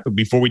TWiT Riot. But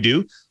before we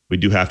do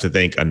have to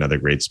thank another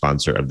great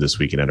sponsor of This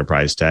Week in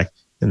Enterprise Tech,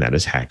 and that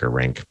is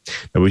HackerRank.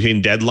 Now,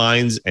 between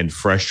deadlines and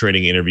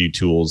frustrating interview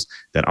tools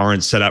that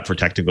aren't set up for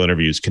technical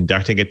interviews,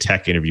 conducting a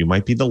tech interview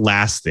might be the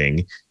last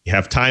thing you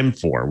have time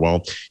for.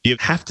 Well, you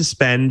have to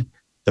spend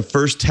the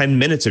first 10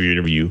 minutes of your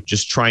interview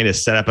just trying to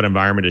set up an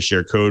environment to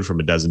share code from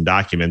a dozen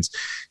documents.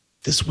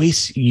 This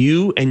wastes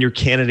you and your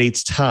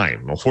candidate's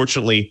time. Well,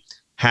 fortunately,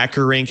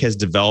 HackerRank has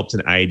developed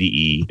an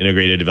IDE,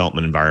 integrated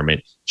development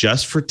environment,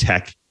 just for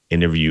tech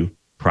interview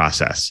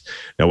process.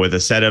 Now, with a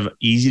set of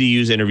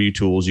easy-to-use interview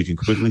tools, you can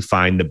quickly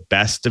find the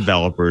best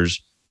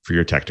developers for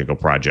your technical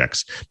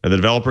projects. Now, the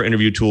developer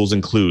interview tools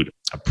include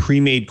a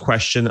pre-made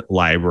question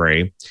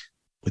library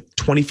with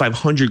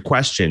 2,500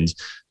 questions,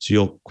 so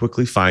you'll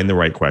quickly find the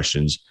right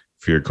questions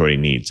for your coding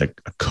needs. A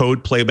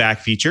code playback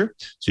feature,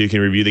 so you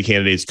can review the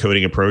candidate's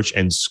coding approach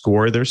and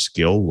score their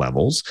skill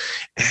levels,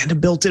 and a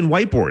built-in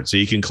whiteboard, so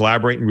you can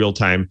collaborate in real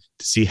time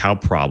to see how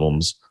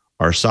problems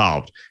are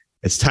solved.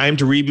 It's time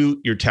to reboot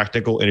your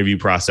technical interview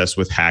process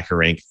with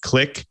HackerRank.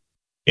 Click,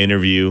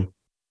 interview,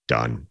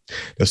 done.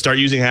 Now start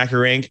using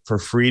HackerRank for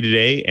free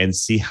today and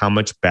see how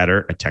much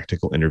better a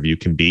technical interview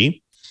can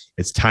be.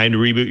 It's time to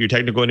reboot your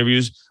technical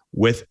interviews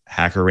with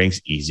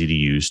HackerRank's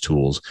easy-to-use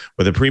tools.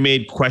 With a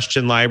pre-made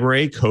question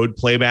library, code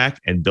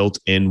playback, and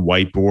built-in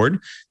whiteboard,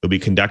 you'll be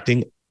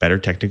conducting better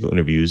technical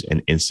interviews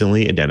and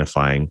instantly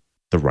identifying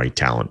the right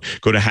talent.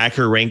 Go to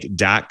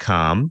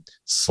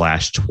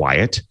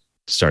hackerrank.com/TWiT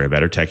to start a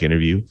better tech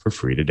interview for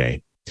free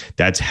today.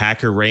 That's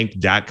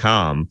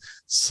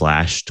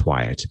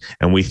hackerrank.com/TWiT.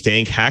 And we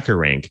thank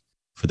HackerRank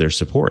for their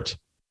support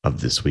of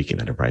This Week in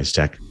Enterprise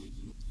Tech.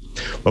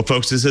 Well,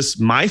 folks, this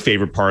is my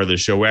favorite part of the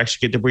show. We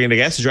actually get to bring in a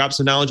guest to drop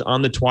some knowledge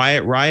on the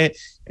TWiT Riot.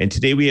 And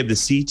today we have the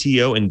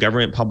CTO in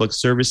Government Public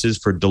Services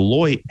for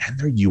Deloitte and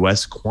their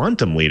U.S.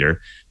 quantum leader,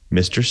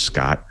 Mr.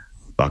 Scott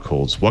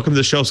Buchholz. Welcome to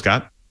the show,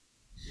 Scott.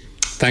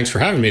 Thanks for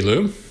having me,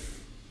 Lou.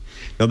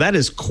 Now, that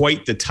is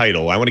quite the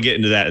title. I want to get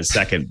into that in a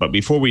second. But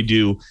before we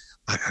do,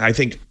 I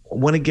think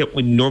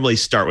we normally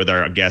start with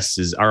our guests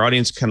is our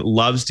audience kind of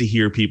loves to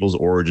hear people's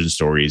origin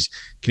stories.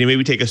 Can you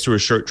maybe take us through a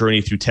short journey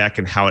through tech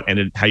and how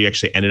you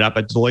actually ended up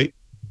at Deloitte?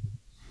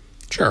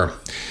 Sure.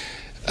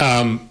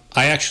 I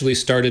actually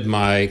started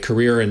my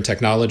career in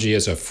technology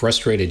as a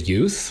frustrated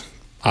youth.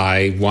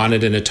 I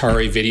wanted an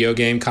Atari video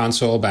game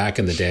console back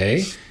in the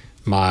day.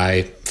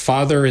 My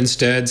father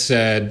instead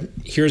said,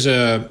 here's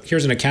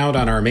an account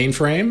on our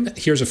mainframe.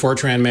 Here's a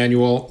Fortran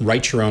manual.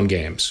 Write your own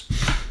games.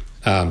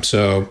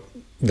 So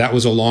that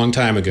was a long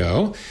time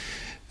ago.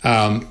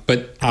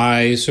 But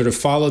I sort of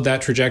followed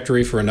that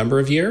trajectory for a number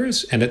of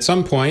years. And at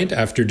some point,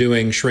 after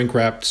doing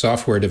shrink-wrapped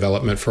software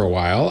development for a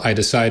while, I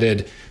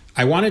decided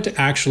I wanted to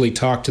actually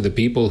talk to the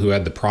people who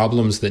had the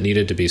problems that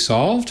needed to be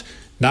solved,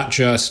 not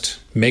just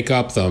make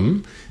up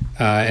them.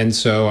 And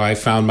so I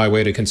found my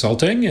way to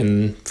consulting,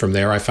 and from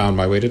there I found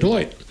my way to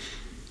Deloitte.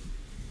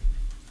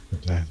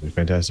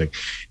 Fantastic.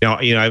 Now,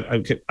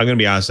 I'm going to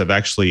be honest, I've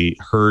actually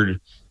heard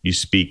you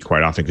speak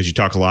quite often because you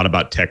talk a lot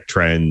about tech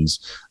trends.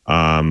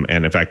 And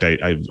in fact,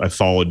 I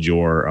followed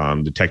your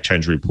the tech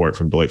trends report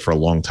from Deloitte for a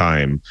long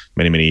time,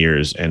 many, many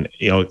years. And,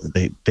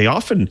 they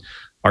often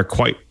are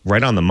quite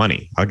right on the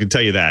money. I can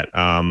tell you that.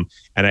 And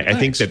I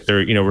think that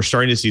we're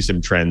starting to see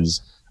some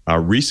trends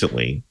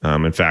recently.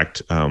 In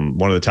fact,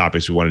 one of the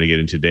topics we wanted to get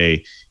into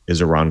today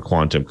is around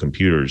quantum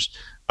computers.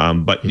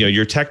 But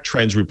your tech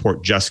trends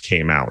report just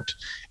came out,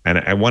 and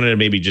I wanted to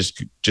maybe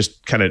just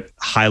kind of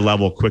high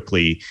level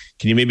quickly.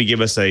 Can you maybe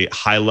give us a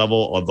high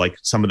level of like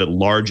some of the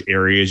large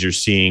areas you're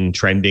seeing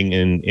trending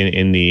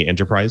in the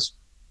enterprise?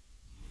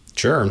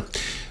 Sure.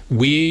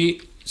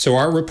 So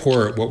our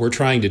report, what we're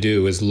trying to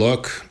do is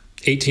look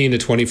 18 to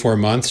 24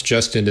 months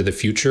just into the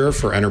future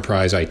for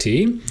enterprise IT.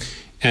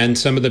 And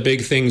some of the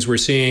big things we're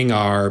seeing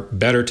are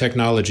better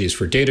technologies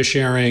for data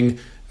sharing,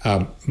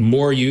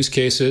 more use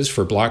cases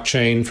for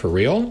blockchain for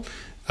real,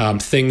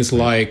 things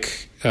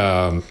like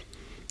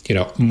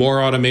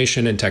more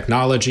automation and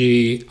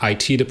technology,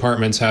 IT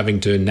departments having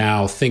to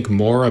now think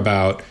more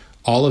about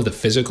all of the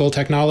physical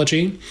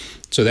technology.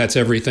 So that's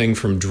everything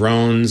from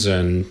drones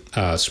and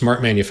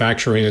smart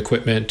manufacturing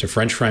equipment to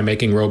French fry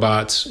making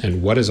robots.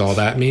 And what does all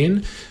that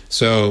mean?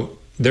 So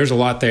there's a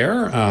lot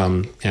there.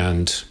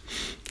 And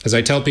as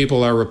I tell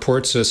people, our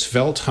report's a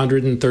svelte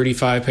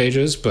 135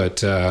 pages, but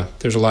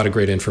there's a lot of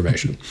great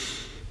information.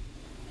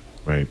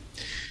 Right.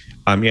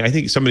 I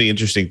think some of the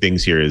interesting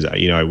things here is,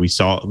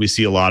 we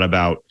see a lot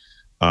about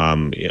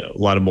a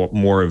lot of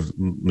more of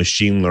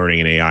machine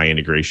learning and AI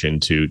integration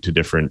to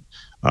different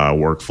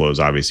workflows.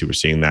 Obviously, we're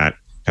seeing that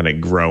kind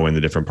of grow in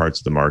the different parts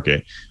of the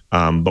market.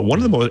 But one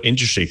of the most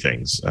interesting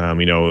things,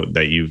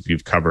 that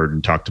you've covered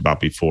and talked about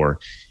before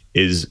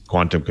is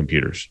quantum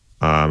computers.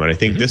 And I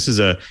think this is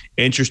a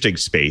interesting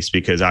space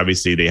because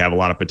obviously they have a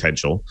lot of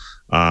potential.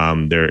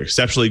 They're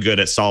exceptionally good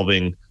at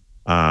solving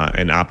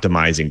and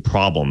optimizing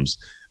problems.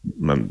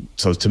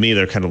 So to me,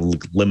 they're kind of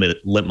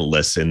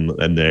limitless in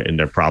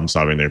their problem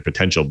solving, their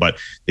potential. But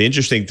the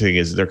interesting thing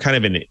is they're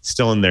kind of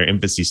still in their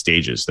infancy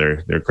stages.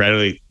 They're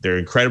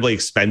incredibly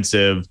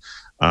expensive,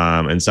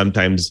 and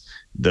sometimes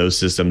those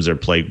systems are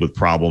plagued with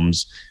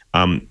problems.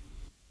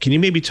 Can you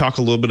maybe talk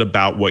a little bit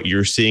about what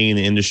you're seeing in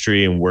the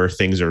industry and where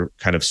things are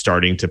kind of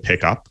starting to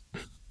pick up?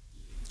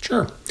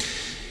 Sure.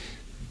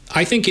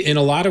 I think in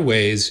a lot of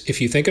ways,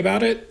 if you think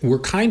about it, we're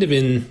kind of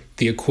in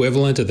the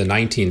equivalent of the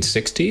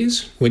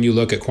 1960s when you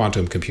look at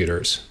quantum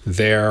computers.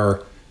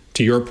 They're,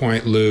 to your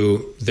point,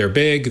 Lou, they're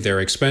big, they're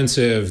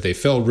expensive, they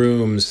fill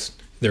rooms,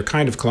 they're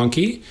kind of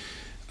clunky.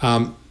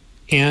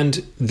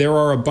 And there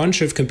are a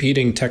bunch of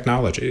competing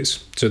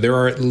technologies. So there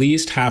are at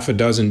least half a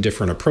dozen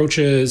different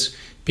approaches.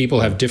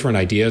 People have different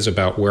ideas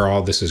about where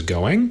all this is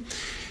going.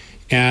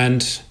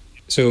 And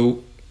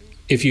so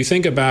if you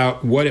think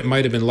about what it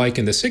might have been like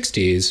in the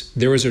 60s,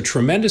 there was a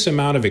tremendous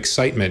amount of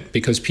excitement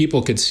because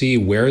people could see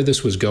where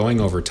this was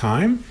going over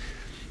time.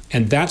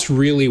 And that's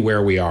really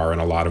where we are in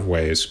a lot of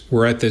ways.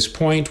 We're at this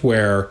point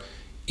where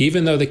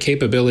even though the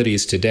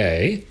capabilities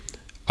today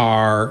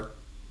are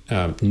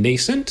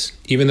nascent,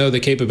 even though the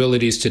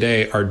capabilities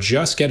today are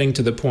just getting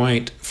to the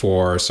point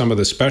for some of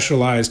the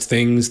specialized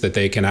things that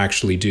they can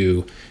actually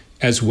do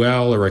as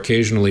well or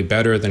occasionally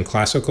better than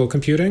classical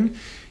computing,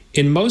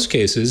 in most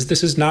cases,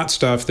 this is not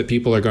stuff that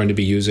people are going to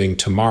be using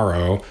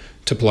tomorrow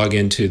to plug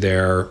into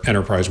their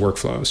enterprise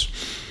workflows.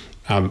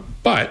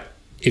 But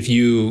if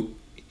you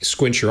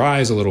squint your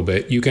eyes a little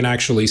bit, you can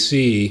actually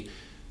see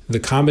the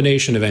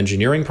combination of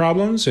engineering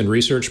problems and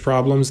research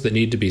problems that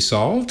need to be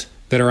solved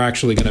that are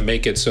actually going to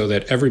make it so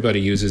that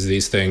everybody uses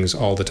these things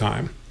all the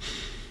time.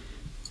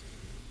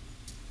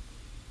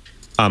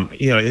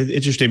 It's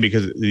interesting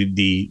because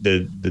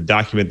the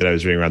document that I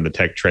was reading around the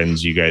tech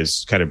trends, you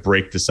guys kind of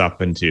break this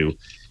up into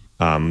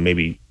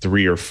maybe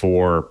 3 or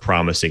 4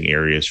 promising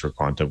areas for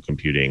quantum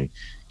computing. Can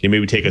you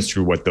maybe take us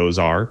through what those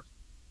are?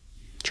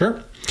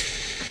 Sure.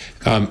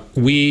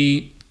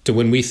 We So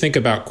when we think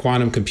about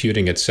quantum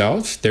computing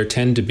itself, there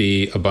tend to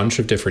be a bunch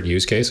of different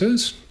use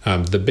cases.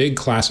 The big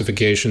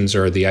classifications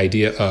are the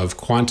idea of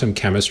quantum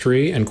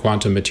chemistry and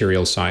quantum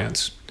materials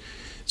science.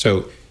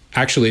 So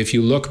actually, if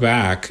you look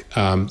back,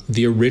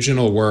 the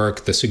original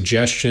work, the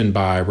suggestion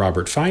by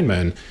Robert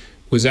Feynman,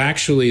 was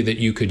actually that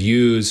you could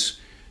use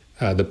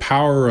the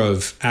power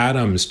of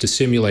atoms to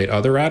simulate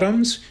other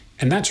atoms.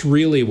 And that's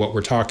really what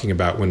we're talking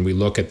about when we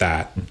look at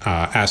that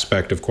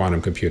aspect of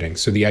quantum computing.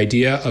 So the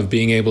idea of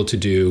being able to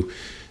do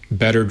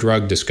better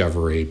drug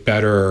discovery,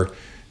 better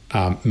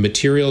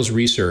materials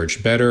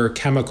research, better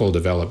chemical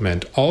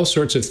development, all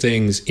sorts of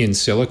things in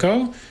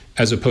silico,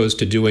 as opposed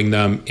to doing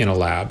them in a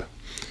lab.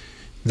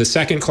 The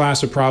second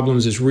class of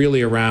problems is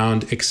really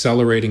around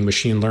accelerating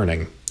machine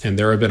learning. And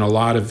there have been a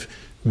lot of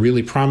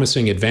really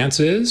promising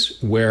advances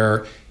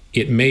where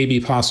it may be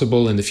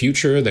possible in the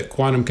future that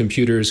quantum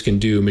computers can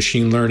do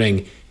machine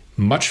learning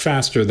much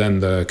faster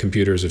than the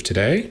computers of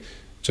today.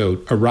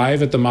 So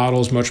arrive at the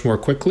models much more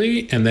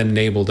quickly and then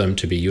enable them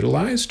to be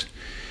utilized.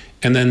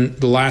 And then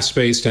the last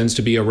space tends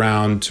to be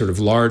around sort of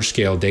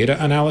large-scale data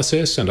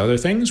analysis and other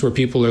things where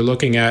people are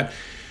looking at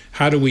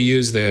how do we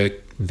use the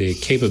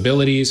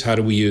capabilities, how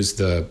do we use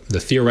the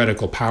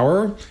theoretical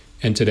power,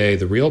 and today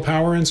the real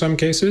power in some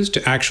cases,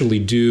 to actually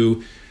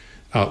do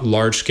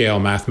large-scale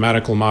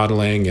mathematical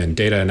modeling and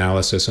data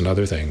analysis and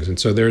other things. And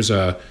so there's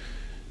a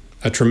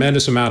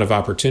tremendous amount of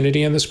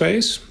opportunity in the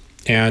space.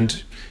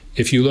 And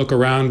if you look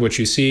around, what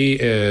you see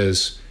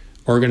is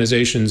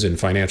organizations in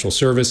financial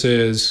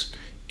services,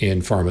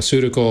 in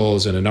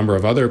pharmaceuticals, and a number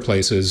of other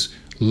places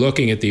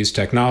looking at these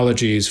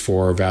technologies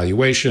for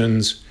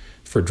valuations,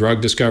 for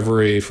drug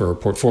discovery, for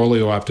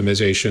portfolio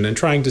optimization, and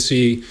trying to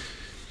see,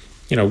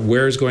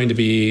 where's going to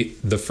be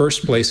the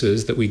first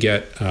places that we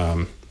get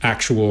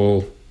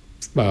actual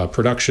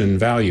production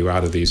value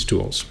out of these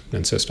tools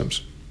and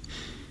systems.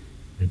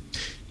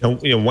 Now,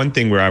 one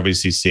thing we're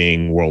obviously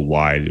seeing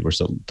worldwide,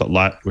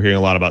 we're hearing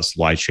a lot about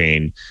supply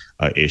chain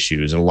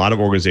issues, and a lot of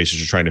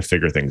organizations are trying to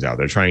figure things out.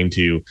 They're trying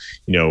to,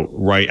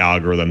 write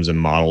algorithms and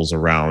models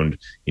around,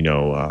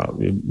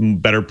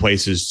 better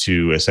places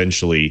to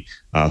essentially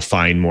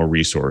find more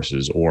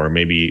resources, or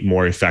maybe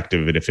more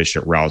effective and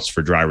efficient routes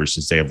for drivers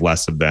since they have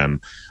less of them.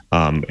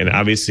 And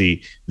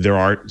obviously,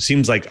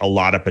 seems like a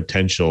lot of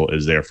potential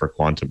is there for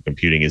quantum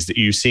computing. Is that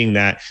you're seeing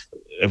that?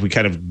 If we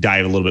kind of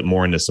dive a little bit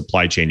more into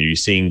supply chain, are you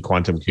seeing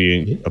quantum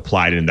computing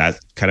applied in that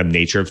kind of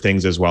nature of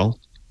things as well?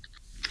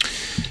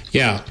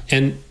 Yeah.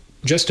 And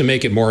just to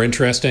make it more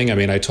interesting,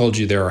 I told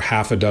you there are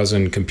half a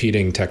dozen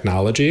competing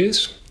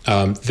technologies.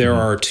 There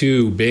are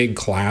two big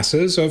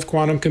classes of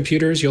quantum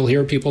computers you'll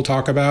hear people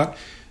talk about.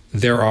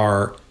 There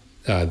are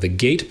the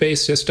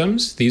gate-based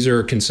systems. These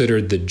are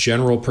considered the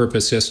general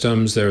purpose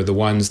systems. They're the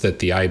ones that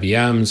the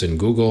IBMs and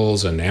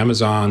Googles and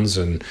Amazons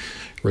and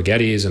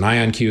Rigettis and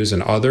IonQs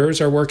and others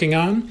are working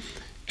on.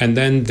 And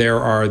then there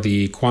are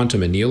the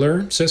quantum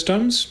annealer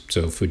systems,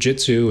 so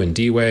Fujitsu and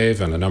D-Wave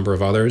and a number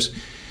of others.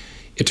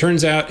 It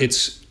turns out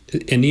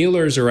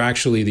annealers are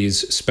actually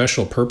these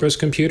special purpose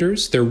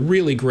computers. They're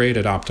really great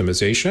at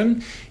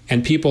optimization,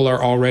 and people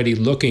are already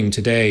looking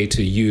today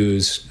to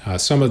use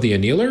some of the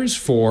annealers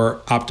for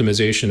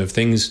optimization of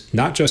things,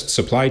 not just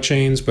supply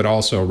chains, but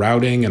also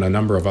routing and a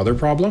number of other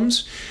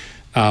problems,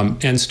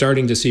 and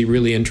starting to see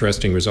really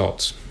interesting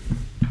results.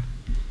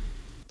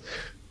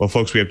 Well,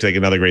 folks, we have to take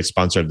another great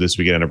sponsor of This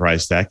Week in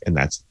Enterprise Tech, and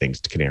that's thanks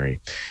to Canary.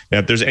 Now,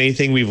 if there's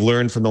anything we've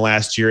learned from the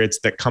last year, it's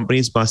that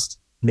companies must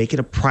make it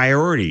a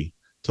priority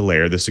to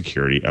layer the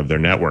security of their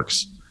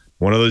networks.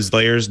 One of those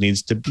layers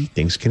needs to be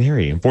Thanks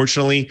Canary.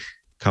 Unfortunately,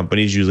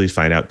 companies usually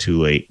find out too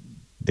late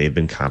they've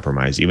been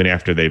compromised, even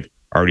after they've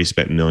already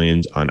spent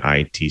millions on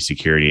IT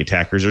security.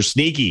 Attackers are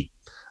sneaky.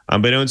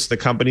 Unbeknownst to the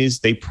companies,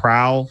 they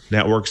prowl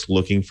networks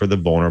looking for the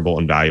vulnerable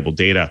and valuable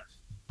data.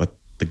 But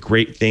the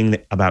great thing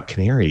about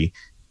Canary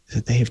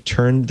that they have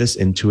turned this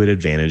into an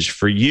advantage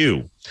for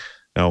you.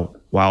 Now,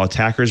 while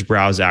attackers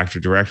browse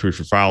Active Directory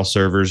for file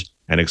servers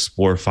and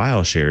explore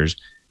file shares,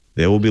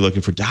 they will be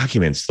looking for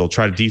documents. They'll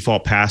try to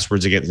default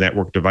passwords against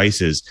network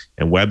devices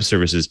and web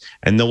services,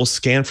 and they will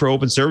scan for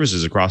open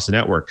services across the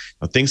network.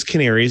 Now, Thanks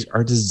Canaries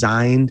are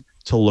designed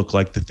to look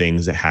like the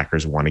things that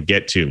hackers want to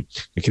get to.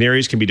 The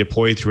canaries can be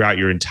deployed throughout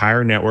your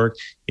entire network,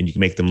 and you can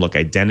make them look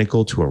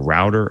identical to a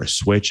router, a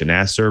switch, a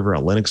NAS server, a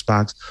Linux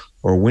box,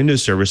 or a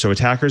Windows server, so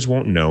attackers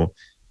won't know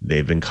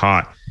they've been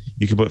caught.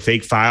 You can put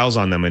fake files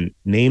on them and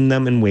name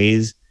them in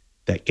ways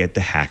that get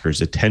the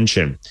hacker's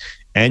attention.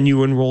 And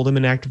you enroll them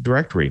in Active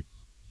Directory.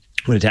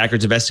 When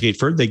attackers investigate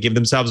further, they give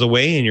themselves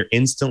away and you're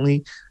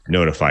instantly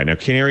notified. Now,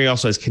 Canary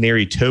also has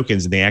Canary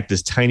tokens, and they act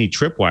as tiny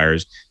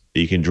tripwires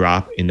that you can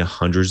drop into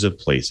hundreds of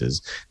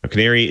places. Now,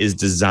 Canary is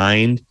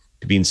designed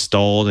to be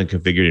installed and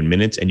configured in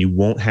minutes, and you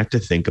won't have to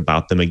think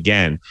about them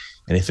again.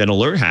 And if an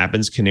alert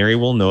happens, Canary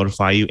will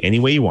notify you any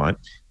way you want.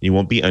 You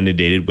won't be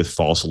inundated with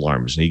false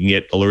alarms. And you can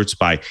get alerts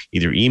by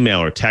either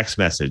email or text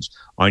message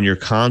on your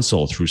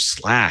console through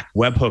Slack,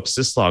 webhooks,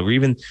 syslog, or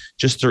even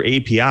just their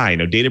API.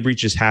 Now, data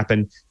breaches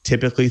happen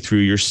typically through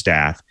your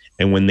staff.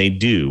 And when they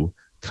do,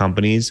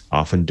 companies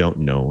often don't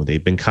know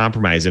they've been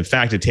compromised. In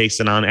fact, it takes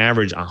on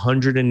average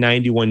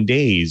 191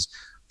 days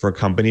for a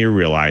company to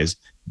realize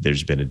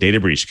there's been a data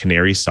breach.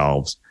 Canary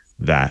solves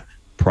that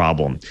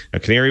problem. Now,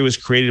 Canary was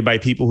created by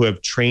people who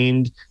have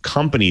trained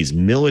companies,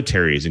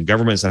 militaries, and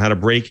governments on how to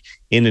break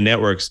into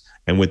networks.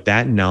 And with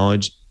that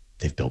knowledge,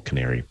 they've built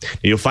Canary. Now,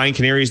 you'll find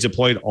Canaries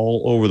deployed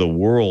all over the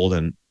world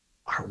and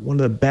are one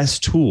of the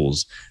best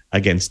tools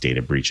against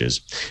data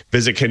breaches.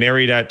 Visit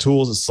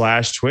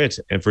canary.tools/twit.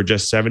 And for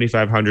just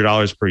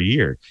 $7,500 per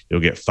year,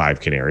 you'll get 5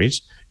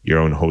 Canaries, your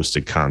own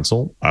hosted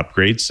console,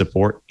 upgrades,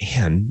 support,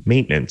 and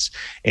maintenance.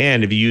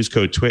 And if you use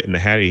code TWIT in the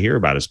How Do You Hear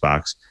About Us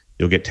box,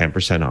 you'll get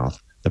 10%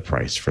 off the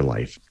price for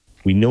life.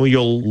 We know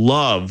you'll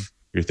love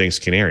your Things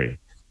Canary,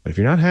 but if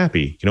you're not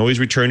happy, you can always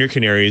return your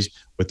Canaries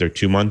with their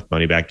 2-month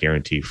money-back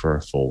guarantee for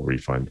a full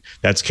refund.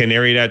 That's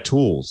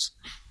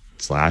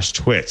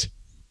canary.tools/twit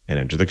and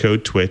enter the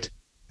code TWIT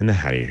in the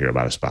How Do You Hear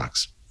About Us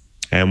box.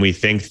 And we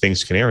thank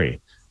Things Canary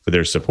for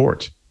their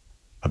support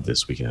of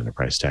This Week in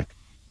Enterprise Tech.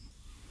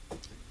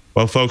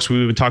 Well, folks,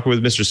 we've been talking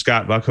with Mr.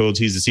 Scott Buchholz.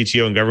 He's the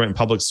CTO in Government and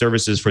Public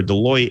Services for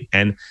Deloitte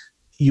and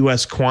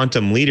U.S.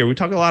 quantum leader. We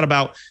talk a lot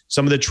about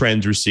some of the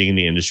trends we're seeing in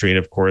the industry and,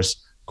 of course,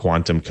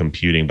 quantum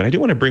computing. But I do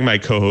want to bring my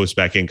co-host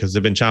back in because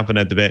they've been chomping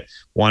at the bit,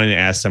 wanting to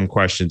ask some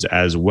questions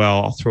as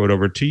well. I'll throw it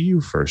over to you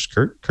first,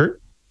 Curt.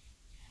 Curt?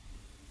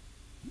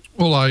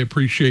 Well, I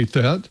appreciate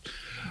that.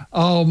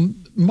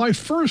 My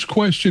first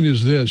question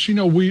is this.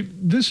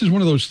 This is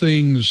one of those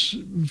things,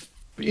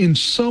 in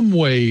some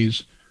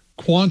ways,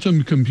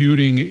 quantum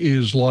computing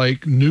is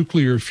like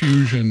nuclear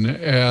fusion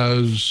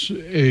as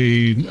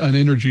an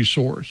energy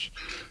source.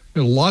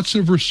 Lots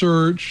of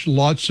research,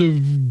 lots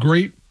of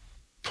great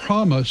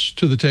promise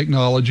to the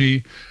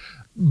technology,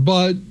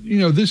 but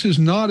this is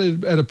not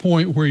at a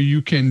point where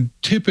you can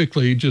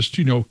typically just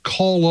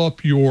call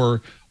up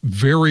your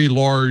very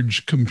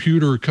large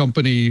computer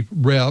company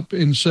rep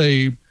and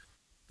say,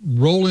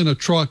 roll in a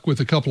truck with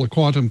a couple of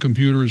quantum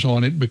computers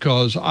on it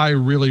because I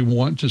really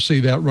want to see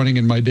that running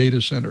in my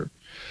data center.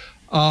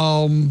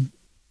 Are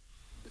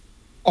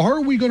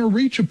we going to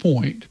reach a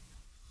point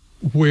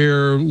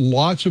where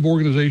lots of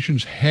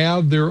organizations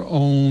have their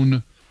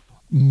own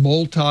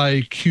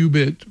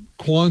multi-qubit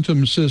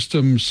quantum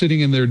system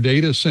sitting in their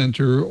data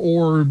center,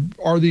 or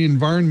are the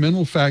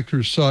environmental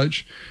factors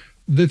such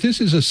that this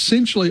is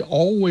essentially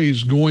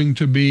always going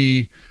to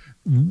be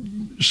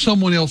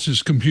someone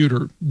else's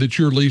computer that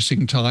you're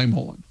leasing time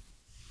on?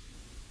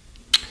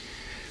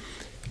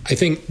 I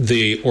think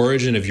the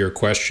origin of your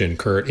question,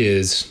 Curt,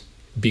 is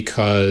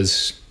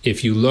because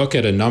if you look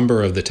at a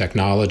number of the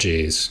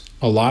technologies,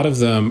 a lot of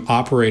them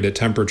operate at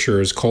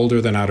temperatures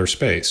colder than outer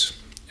space,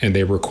 and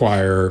they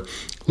require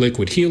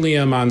liquid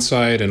helium on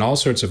site and all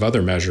sorts of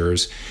other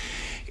measures.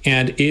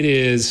 And it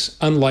is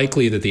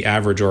unlikely that the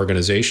average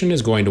organization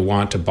is going to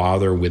want to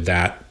bother with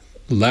that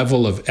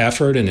level of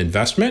effort and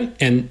investment.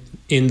 And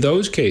in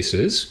those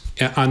cases,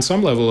 on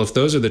some level, if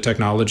those are the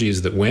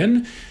technologies that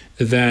win,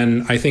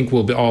 then I think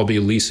we'll all be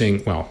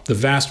leasing, well, the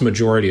vast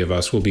majority of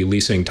us will be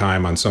leasing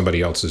time on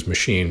somebody else's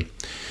machine.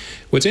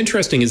 What's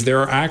interesting is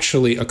there are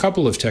actually a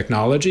couple of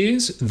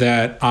technologies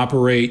that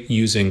operate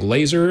using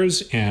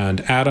lasers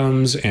and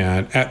atoms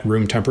and at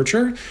room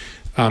temperature.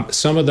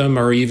 Some of them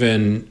are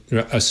even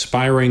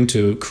aspiring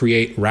to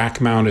create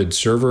rack-mounted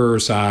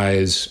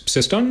server-size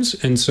systems.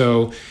 And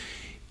so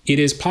it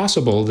is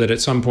possible that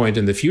at some point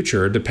in the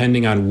future,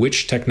 depending on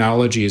which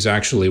technologies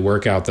actually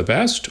work out the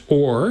best,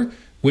 or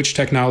which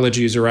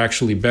technologies are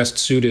actually best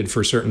suited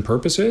for certain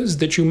purposes,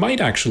 that you might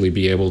actually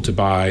be able to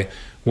buy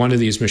one of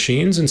these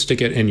machines and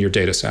stick it in your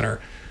data center.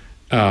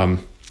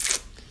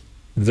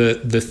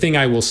 The thing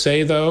I will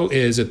say, though,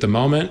 is at the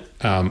moment,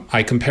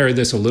 I compare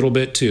this a little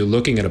bit to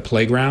looking at a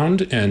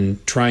playground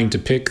and trying to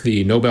pick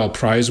the Nobel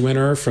Prize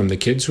winner from the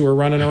kids who are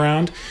running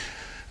around.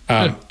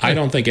 I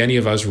don't think any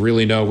of us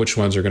really know which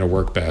ones are going to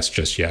work best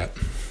just yet.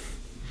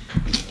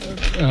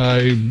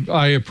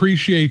 I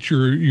appreciate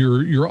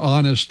your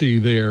honesty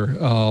there,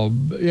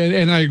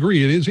 and I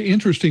agree. It is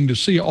interesting to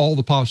see all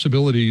the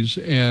possibilities,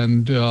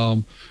 and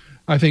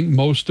I think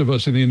most of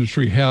us in the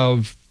industry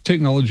have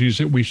technologies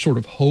that we sort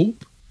of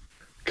hope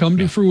come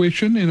to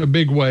fruition in a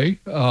big way.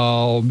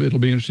 It'll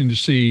be interesting to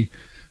see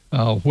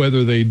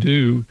whether they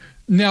do.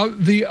 Now,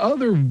 the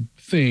other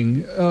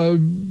thing,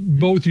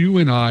 both you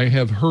and I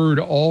have heard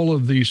all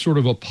of these sort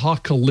of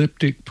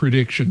apocalyptic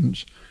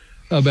predictions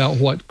about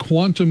what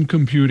quantum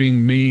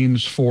computing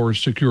means for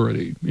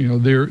security.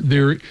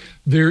 There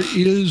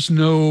is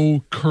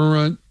no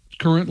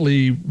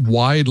currently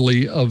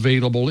widely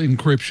available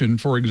encryption,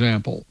 for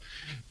example,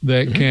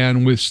 that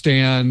can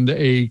withstand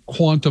a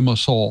quantum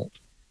assault.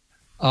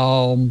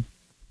 Given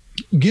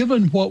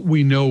what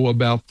we know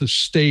about the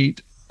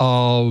state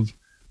of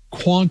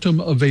quantum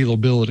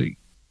availability,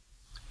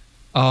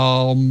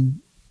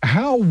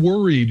 how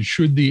worried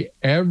should the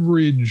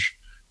average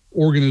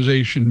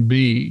organization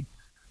be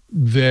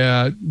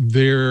that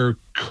their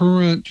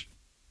current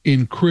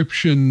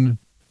encryption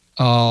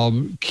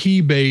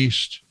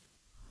key-based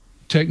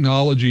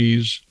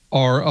technologies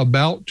are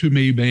about to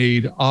be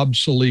made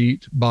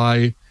obsolete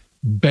by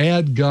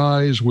bad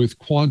guys with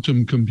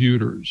quantum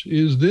computers?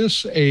 Is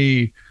this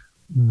a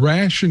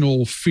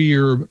rational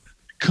fear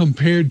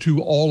compared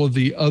to all of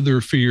the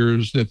other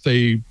fears that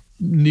they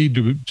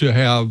need to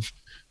have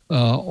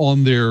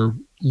on their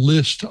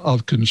list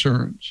of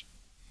concerns?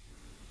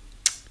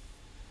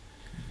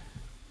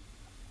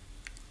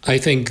 I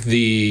think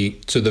the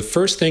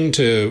first thing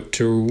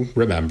to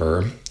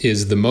remember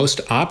is the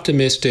most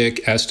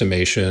optimistic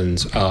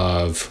estimations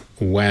of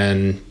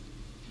when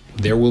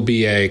there will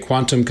be a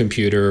quantum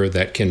computer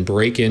that can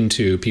break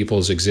into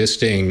people's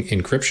existing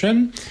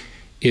encryption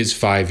is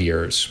 5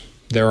 years.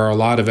 There are a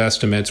lot of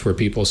estimates where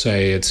people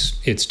say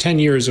it's 10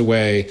 years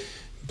away,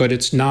 but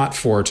it's not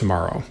for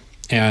tomorrow.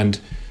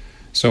 And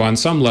so on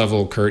some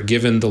level, Curt,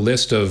 given the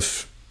list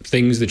of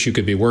things that you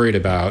could be worried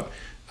about,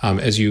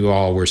 as you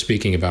all were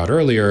speaking about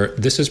earlier,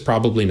 this is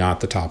probably not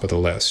the top of the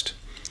list.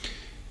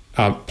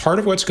 Part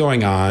of what's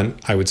going on,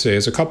 I would say,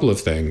 is a couple of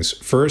things.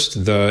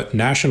 First, the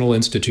National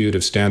Institute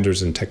of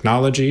Standards and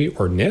Technology,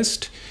 or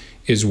NIST,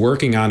 is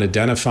working on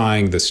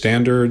identifying the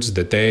standards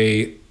that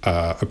they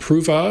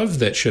approve of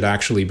that should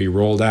actually be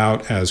rolled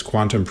out as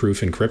quantum-proof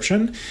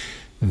encryption.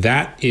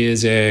 That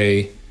is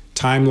a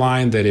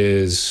timeline that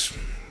is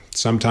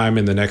sometime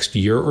in the next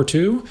year or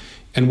two.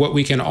 And what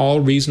we can all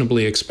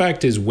reasonably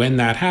expect is when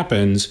that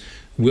happens,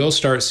 we'll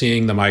start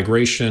seeing the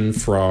migration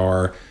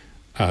for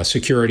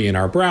security in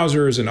our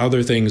browsers and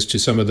other things to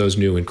some of those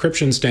new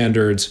encryption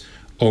standards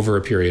over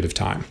a period of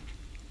time.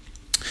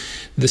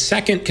 The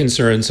second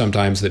concern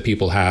sometimes that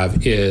people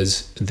have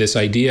is this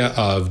idea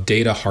of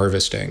data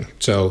harvesting.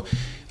 So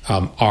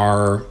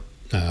our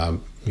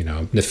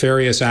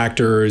nefarious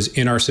actors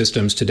in our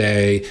systems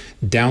today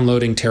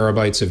downloading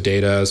terabytes of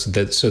data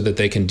so that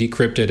they can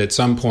decrypt it at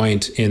some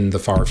point in the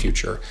far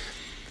future.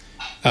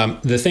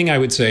 The thing I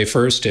would say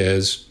first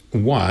is,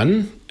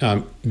 one,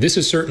 this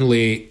is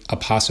certainly a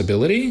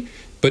possibility,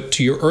 but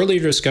to your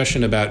earlier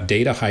discussion about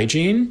data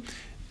hygiene,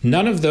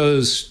 none of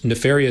those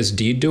nefarious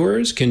deed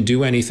doers can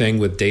do anything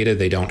with data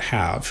they don't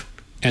have.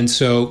 And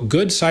so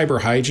good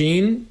cyber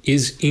hygiene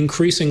is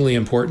increasingly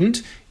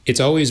important. It's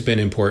always been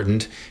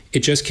important. It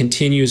just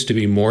continues to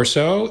be more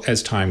so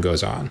as time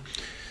goes on.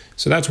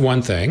 So that's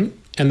one thing.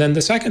 And then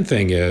the second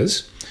thing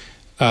is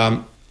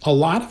a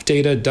lot of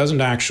data doesn't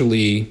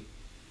actually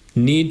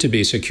need to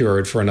be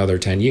secured for another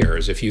 10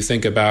 years. If you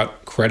think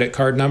about credit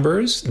card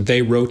numbers,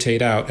 they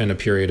rotate out in a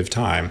period of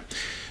time.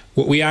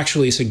 What we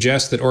actually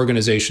suggest that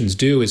organizations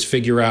do is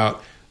figure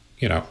out,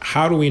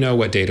 how do we know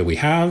what data we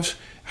have?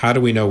 How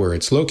do we know where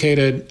it's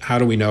located? How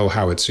do we know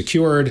how it's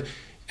secured?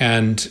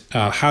 And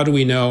how do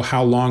we know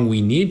how long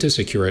we need to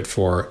secure it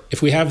for?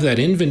 If we have that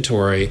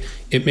inventory,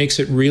 it makes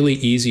it really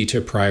easy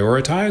to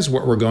prioritize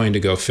what we're going to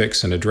go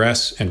fix and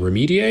address and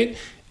remediate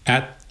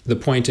at the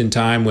point in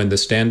time when the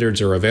standards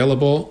are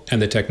available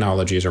and the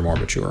technologies are more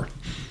mature.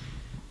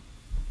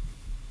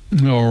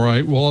 All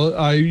right.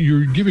 Well,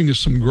 you're giving us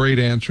some great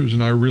answers,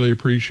 and I really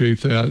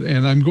appreciate that.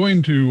 And I'm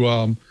going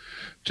to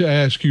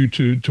ask you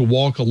to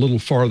walk a little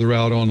farther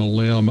out on a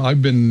limb.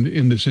 I've been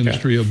in this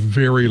industry a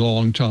very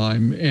long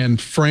time,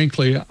 and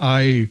frankly,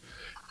 I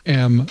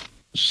am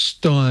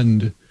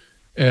stunned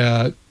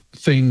at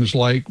things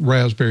like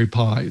Raspberry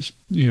Pis.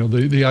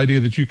 The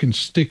idea that you can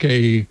stick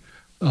a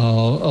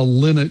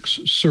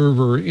Linux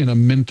server in a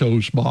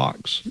Mentos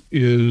box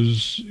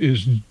is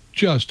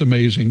just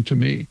amazing to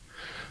me.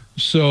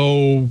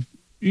 So,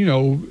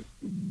 when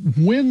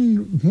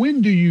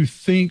do you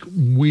think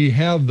we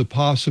have the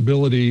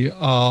possibility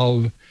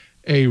of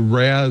a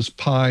Raspberry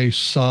Pi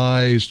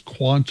sized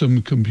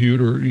quantum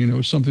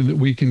computer, something that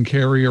we can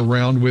carry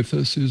around with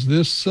us? Is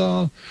this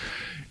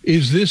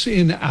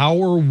in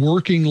our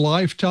working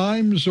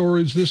lifetimes, or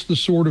is this the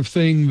sort of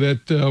thing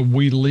that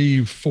we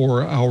leave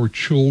for our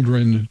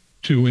children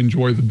to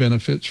enjoy the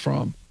benefits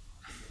from?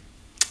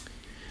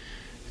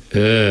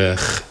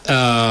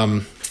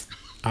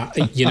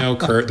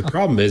 Curt, the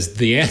problem is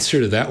the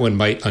answer to that one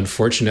might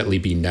unfortunately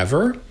be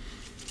never.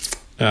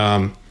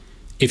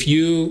 If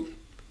you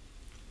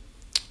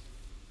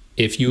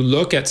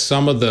look at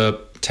some of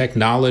the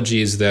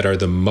technologies that are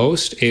the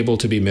most able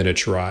to be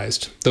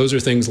miniaturized, those are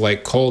things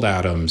like cold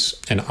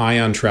atoms and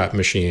ion trap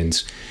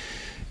machines.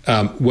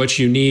 What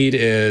you need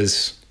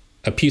is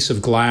a piece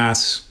of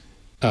glass,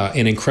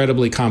 an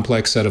incredibly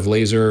complex set of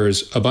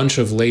lasers, a bunch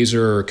of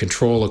laser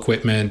control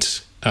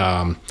equipment.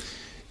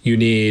 You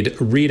need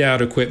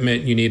readout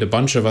equipment. You need a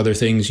bunch of other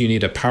things. You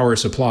need a power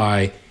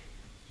supply.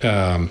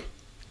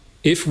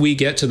 If we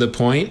get to the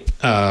point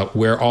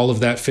where all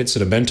of that fits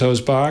in a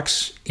Mentos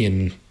box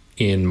in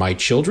my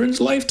children's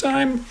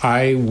lifetime,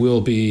 I will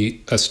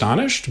be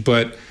astonished.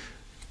 But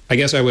I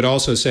guess I would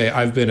also say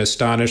I've been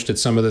astonished at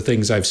some of the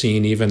things I've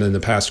seen even in the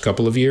past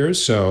couple of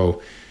years.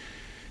 So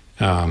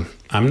I'm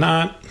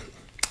not...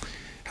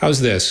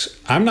 How's this?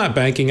 I'm not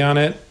banking on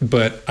it,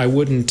 but I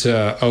wouldn't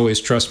always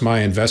trust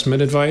my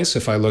investment advice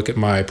if I look at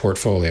my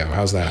portfolio.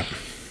 How's that?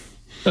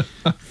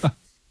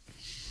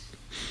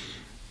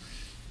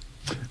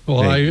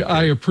 Well,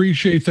 I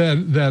appreciate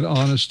that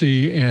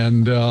honesty,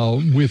 and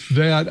with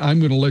that, I'm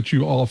going to let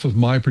you off of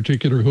my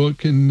particular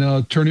hook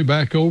and turn it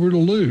back over to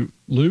Lou.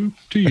 Lou,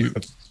 to you.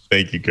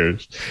 Thank you,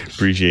 Curt.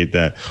 Appreciate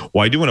that.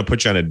 Well, I do want to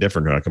put you on a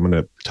different hook. I'm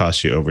going to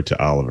toss you over to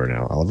Oliver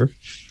now. Oliver?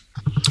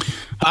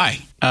 Hi.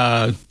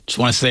 Just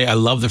want to say I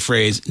love the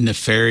phrase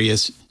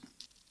nefarious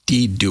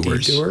deed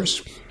doers. Deed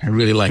doers? I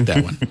really like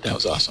that one. That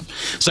was awesome.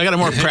 So I got a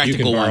more practical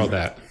you can borrow one.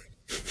 That.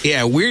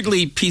 Yeah,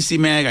 weirdly, PC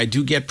Mag, I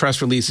do get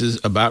press releases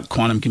about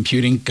quantum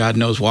computing. God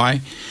knows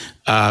why.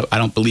 I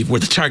don't believe we're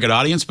the target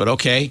audience, but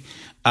okay.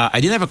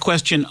 I did have a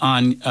question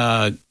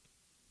on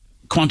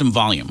quantum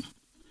volume.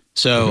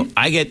 So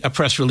I get a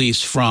press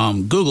release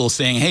from Google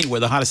saying, hey,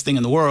 we're the hottest thing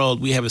in the world.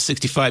 We have a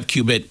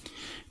 65-qubit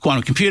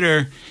quantum computer.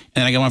 And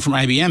then I got one from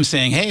IBM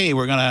saying, hey,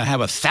 we're going to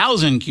have a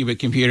 1,000-qubit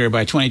computer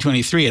by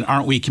 2023. And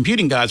aren't we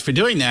computing gods for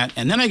doing that?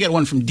 And then I get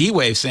one from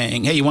D-Wave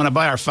saying, hey, you want to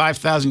buy our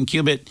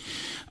 5,000-qubit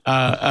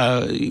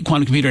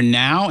quantum computer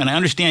now? And I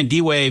understand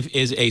D-Wave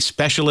is a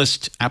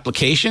specialist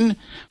application,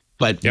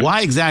 but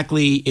why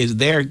exactly is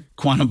their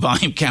quantum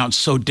volume count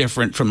so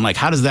different from, like,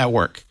 how does that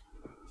work?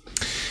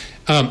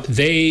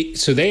 They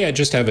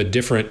just have a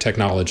different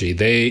technology.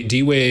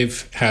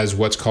 D-Wave has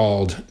what's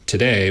called an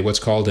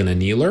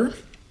annealer,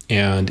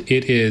 and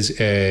it is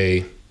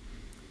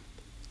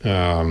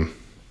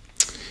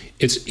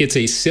it's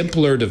a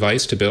simpler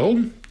device to build,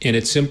 and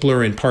it's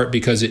simpler in part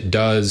because it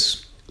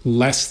does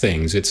less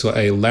things. It's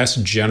a less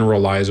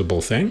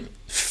generalizable thing.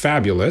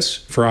 Fabulous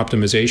for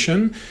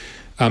optimization,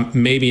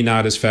 maybe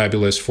not as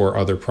fabulous for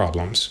other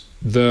problems.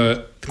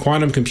 The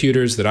quantum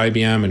computers that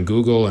IBM and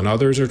Google and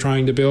others are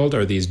trying to build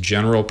are these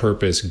general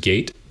purpose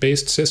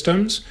gate-based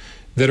systems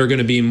that are going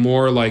to be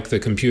more like the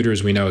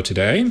computers we know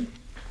today.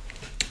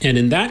 And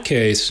in that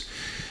case,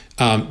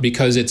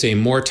 because it's a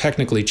more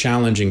technically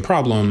challenging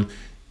problem,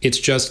 it's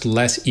just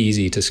less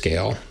easy to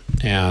scale.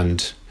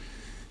 And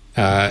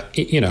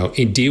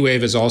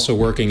D-Wave is also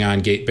working on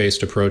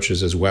gate-based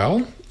approaches as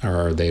well,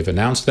 or they've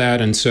announced that.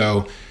 And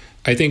so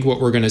I think what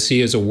we're going to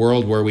see is a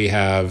world where we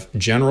have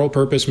general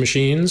purpose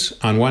machines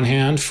on one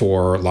hand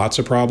for lots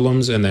of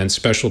problems, and then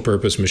special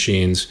purpose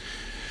machines,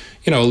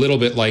 a little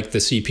bit like the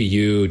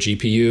CPU,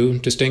 GPU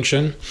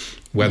distinction,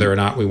 whether or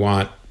not we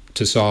want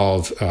to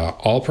solve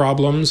all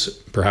problems,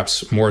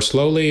 perhaps more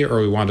slowly,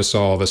 or we want to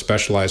solve a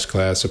specialized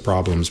class of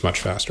problems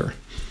much faster.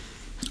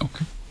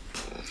 Okay.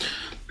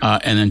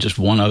 And then just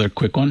one other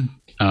quick one.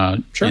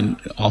 Sure. And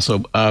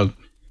also,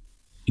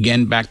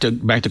 again, back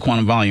to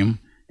quantum volume.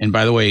 And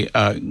by the way,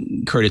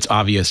 Curt, it's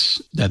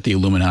obvious that the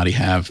Illuminati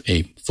have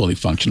a fully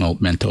functional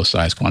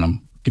Mentos-sized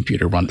quantum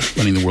computer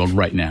running the world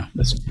right now.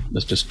 Let's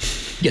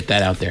just get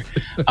that out there.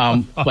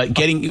 But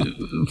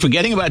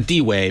forgetting about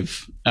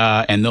D-Wave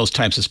and those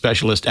types of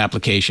specialist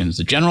applications,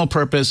 the general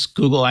purpose,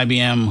 Google,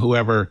 IBM,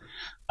 whoever,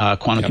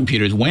 quantum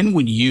computers,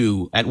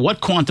 at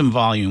what quantum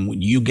volume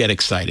would you get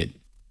excited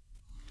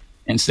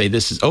and say,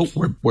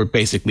 we're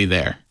basically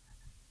there?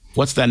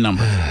 What's that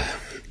number?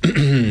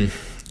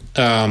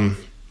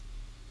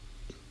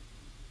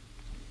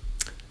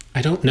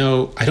 I don't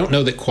know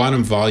that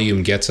quantum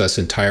volume gets us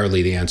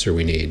entirely the answer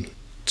we need.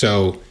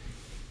 So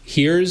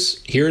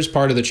here's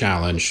part of the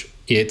challenge.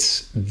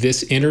 It's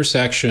this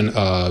intersection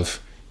of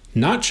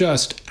not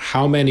just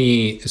how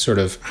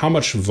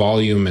much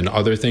volume and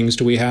other things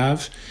do we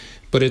have,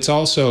 but it's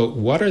also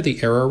what are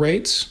the error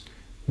rates?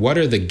 What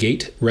are the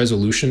gate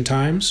resolution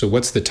times? So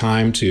what's the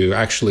time to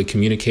actually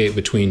communicate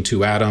between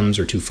two atoms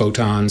or two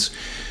photons?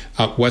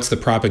 What's the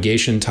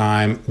propagation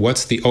time?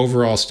 What's the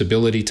overall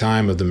stability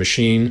time of the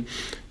machine?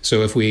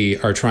 So if we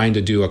are trying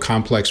to do a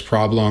complex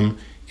problem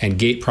and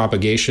gate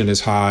propagation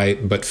is high,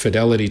 but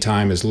fidelity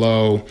time is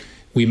low,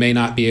 we may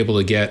not be able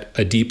to get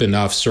a deep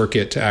enough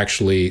circuit to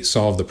actually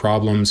solve the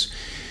problems.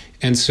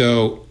 And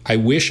so I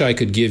wish I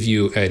could give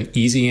you an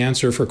easy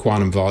answer for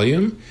quantum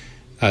volume.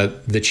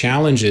 The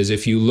challenge is,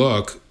 if you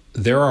look,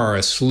 there are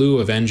a slew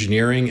of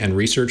engineering and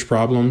research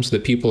problems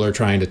that people are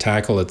trying to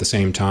tackle at the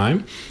same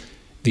time.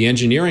 The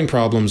engineering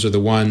problems are the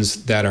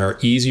ones that are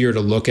easier to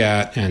look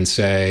at and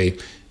say,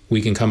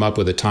 we can come up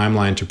with a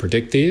timeline to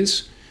predict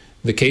these.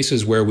 The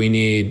cases where we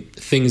need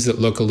things that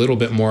look a little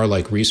bit more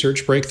like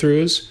research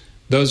breakthroughs,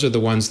 those are the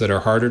ones that are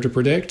harder to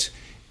predict.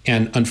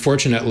 And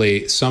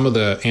unfortunately, some of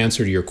the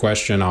answer to your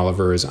question,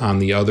 Oliver, is on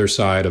the other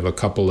side of a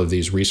couple of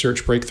these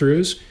research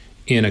breakthroughs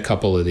in a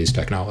couple of these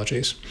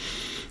technologies.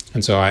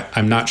 And so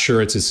I'm not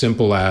sure it's as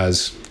simple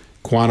as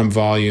quantum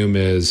volume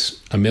is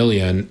 1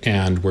 million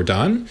and we're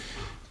done,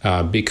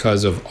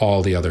 because of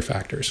all the other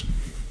factors.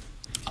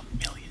 1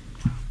 million.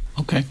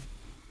 Okay.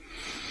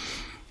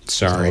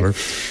 Sorry.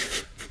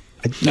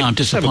 No, I'm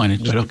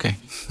disappointed, but okay.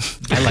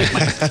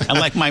 I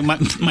like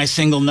my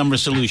single number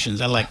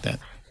solutions. I like that.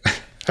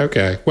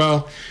 Okay.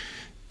 Well,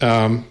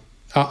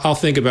 I'll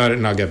think about it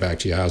and I'll get back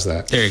to you. How's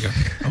that? There you go.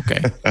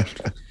 Okay.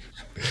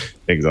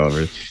 Thanks,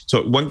 Oliver.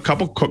 So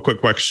couple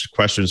quick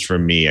questions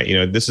from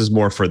me. This is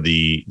more for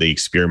the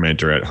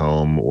experimenter at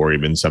home, or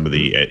even some of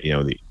the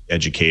the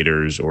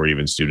educators or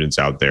even students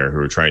out there who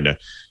are trying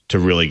to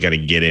really kind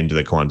of get into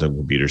the quantum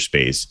computer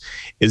space.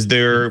 Is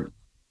there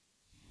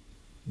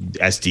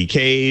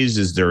SDKs?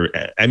 Is there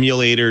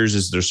emulators?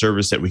 Is there a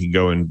service that we can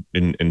go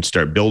and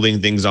start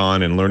building things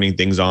on and learning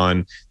things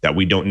on that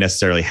we don't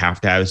necessarily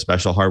have to have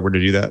special hardware to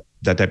do that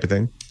type of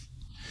thing?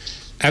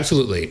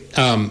 Absolutely.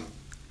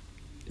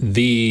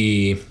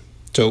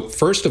 So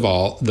first of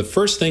all, the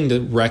first thing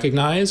to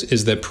recognize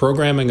is that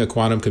programming a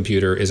quantum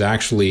computer is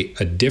actually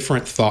a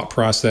different thought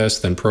process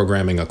than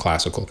programming a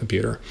classical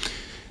computer.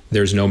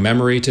 There's no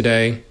memory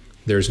today.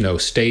 There's no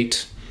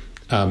state.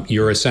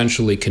 You're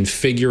essentially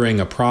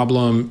configuring a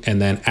problem and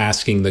then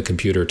asking the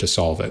computer to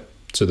solve it.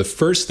 So the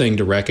first thing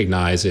to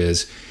recognize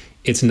is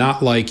it's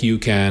not like you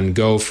can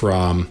go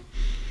from,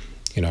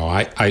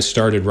 I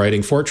started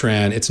writing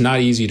Fortran. It's not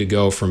easy to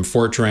go from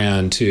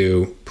Fortran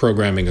to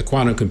programming a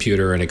quantum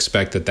computer and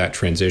expect that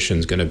transition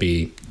is going to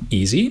be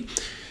easy.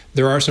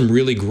 There are some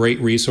really great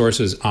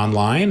resources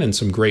online and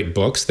some great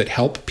books that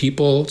help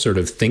people sort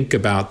of think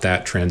about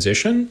that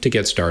transition to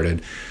get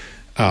started.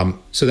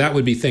 So that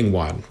would be thing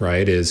one,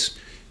 right? Is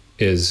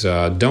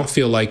don't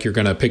feel like you're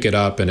going to pick it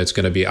up and it's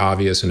going to be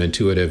obvious and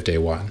intuitive day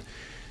one.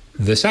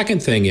 The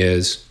second thing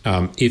is,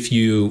 if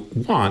you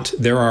want,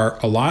 there are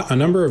a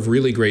number of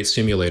really great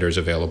simulators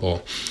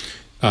available.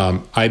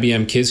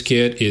 IBM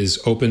Qiskit is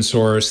open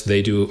source.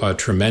 They do a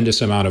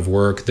tremendous amount of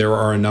work. There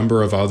are a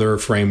number of other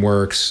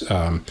frameworks.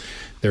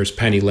 There's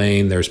Penny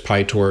Lane, there's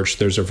PyTorch,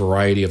 there's a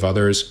variety of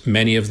others.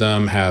 Many of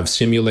them have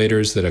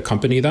simulators that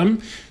accompany them.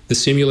 The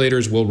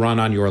simulators will run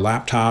on your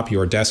laptop,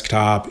 your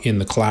desktop, in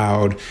the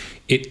cloud.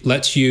 It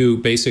lets you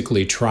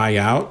basically try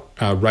out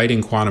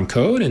writing quantum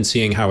code and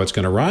seeing how it's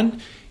going to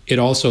run. It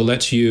also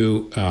lets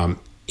you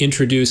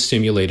introduce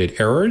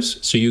simulated errors,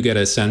 so you get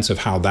a sense of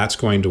how that's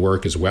going to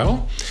work as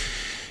well.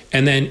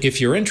 And then if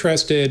you're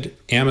interested,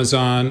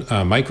 Amazon,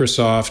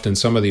 Microsoft, and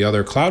some of the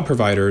other cloud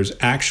providers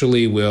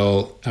actually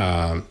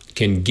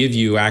can give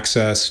you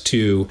access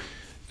to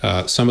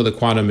some of the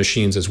quantum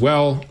machines as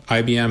well.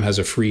 IBM has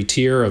a free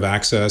tier of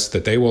access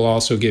that they will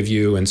also give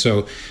you. And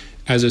so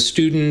as a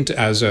student,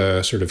 as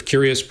a sort of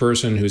curious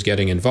person who's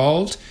getting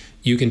involved,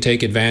 you can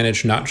take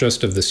advantage not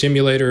just of the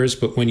simulators,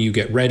 but when you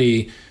get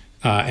ready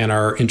and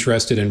are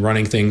interested in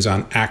running things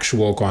on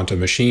actual quantum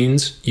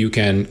machines, you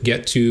can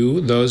get to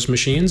those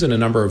machines in a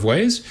number of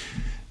ways.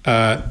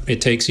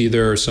 It takes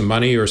either some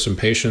money or some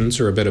patience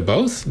or a bit of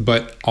both,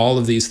 but all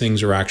of these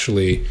things are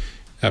actually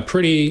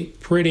pretty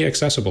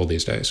accessible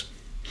these days.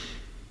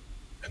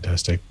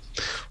 Fantastic.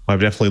 Well,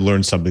 I've definitely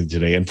learned something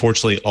today.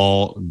 Unfortunately,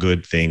 all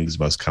good things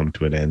must come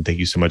to an end. Thank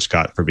you so much,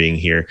 Scott, for being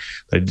here.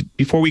 But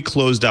before we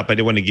closed up, I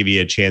did want to give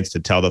you a chance to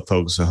tell the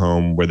folks at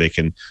home where they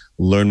can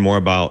learn more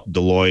about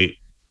Deloitte,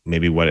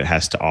 maybe what it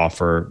has to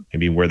offer,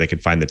 maybe where they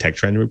could find the Tech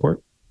Trend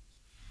Report.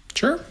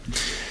 Sure.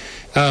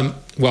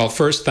 Well,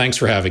 first, thanks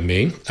for having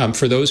me.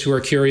 For those who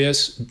are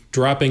curious,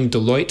 dropping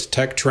Deloitte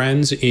Tech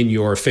Trends in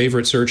your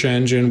favorite search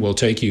engine will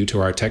take you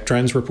to our Tech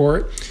Trends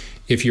report.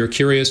 If you're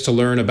curious to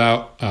learn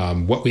about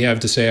what we have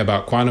to say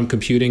about quantum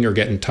computing or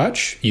get in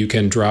touch, you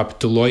can drop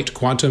Deloitte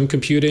Quantum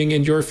Computing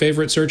in your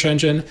favorite search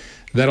engine.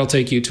 That'll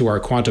take you to our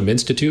Quantum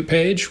Institute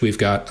page. We've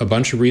got a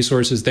bunch of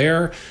resources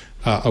there,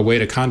 a way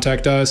to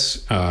contact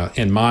us,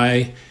 and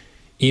my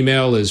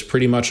email is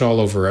pretty much all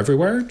over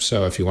everywhere.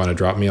 So if you want to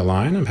drop me a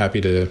line, I'm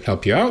happy to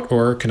help you out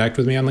or connect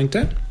with me on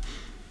LinkedIn.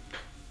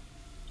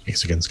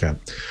 Thanks again, Scott.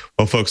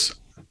 Well, folks,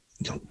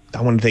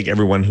 I want to thank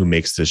everyone who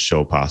makes this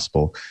show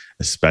possible,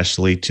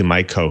 especially to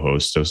my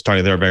co-host. So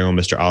starting there, very own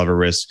Mr. Oliver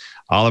Rist.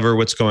 Oliver,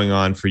 what's going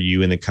on for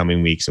you in the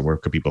coming weeks and where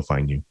could people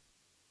find you?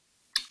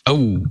 Oh,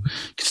 you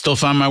can still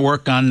find my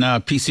work on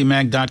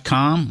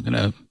PCMag.com. I'm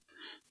going to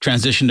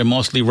transition to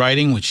mostly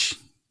writing, which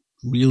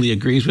really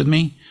agrees with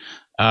me.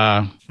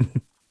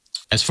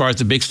 As far as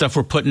the big stuff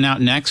we're putting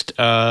out next,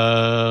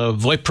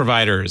 VoIP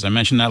providers. I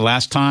mentioned that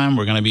last time.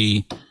 We're going to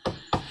be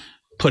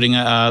putting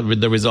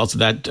the results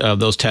of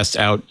those tests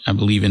out, I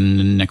believe, in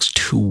the next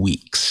 2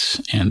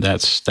 weeks, and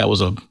that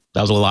was a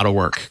lot of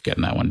work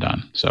getting that one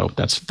done. So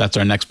that's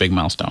our next big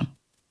milestone.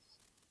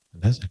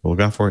 Fantastic. We'll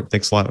look out for it.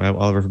 Thanks a lot,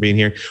 Oliver, for being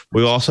here.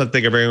 We also have to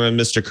thank everyone,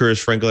 Mr. Curtis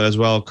Franklin as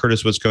well.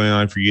 Curtis, what's going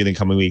on for you in the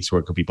coming weeks?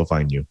 Where can people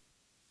find you?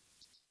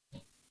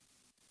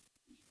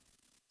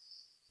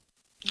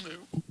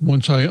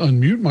 Once I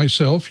unmute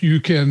myself,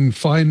 you can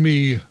find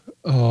me at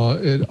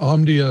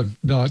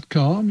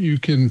omdia.com. You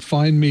can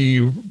find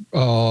me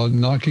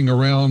knocking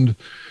around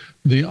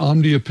the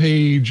Omdia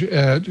page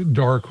at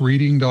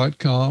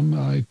darkreading.com.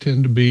 I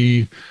tend to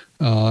be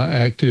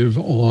active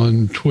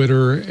on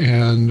Twitter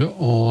and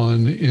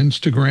on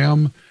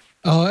Instagram,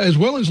 as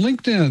well as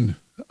LinkedIn.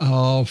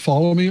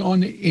 Follow me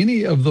on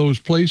any of those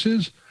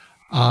places.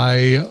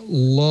 I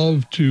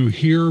love to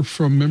hear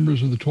from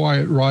members of the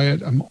TWiT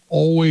Riot. I'm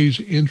always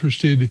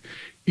interested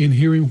in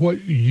hearing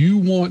what you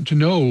want to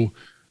know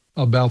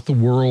about the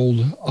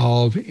world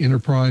of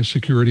enterprise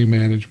security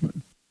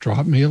management.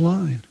 Drop me a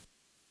line.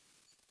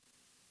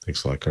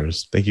 Thanks a lot,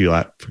 Curtis. Thank you a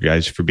lot,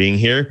 guys, for being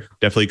here.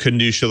 Definitely couldn't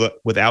do show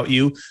without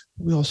you.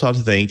 We also have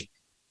to thank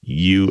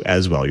you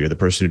as well. You're the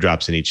person who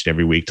drops in each and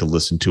every week to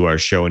listen to our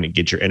show and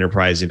get your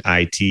enterprise and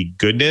IT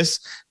goodness.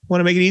 We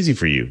want to make it easy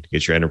for you to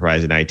get your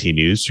enterprise and IT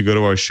news. So go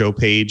to our show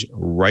page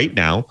right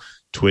now.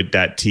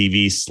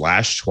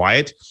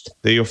 twit.tv/TWiT.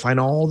 There you'll find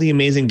all the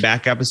amazing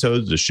back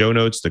episodes, the show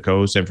notes, the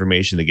co-host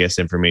information, the guest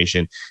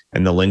information,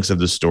 and the links of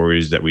the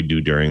stories that we do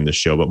during the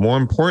show. But more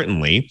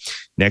importantly,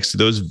 next to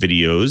those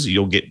videos,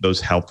 you'll get those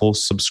helpful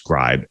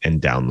subscribe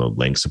and download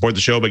links. Support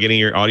the show by getting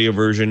your audio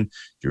version,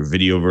 your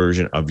video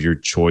version of your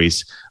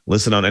choice.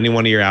 Listen on any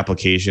one of your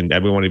applications,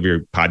 every one of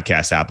your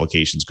podcast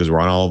applications, because we're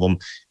on all of them.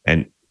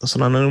 And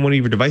listen on any one of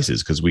your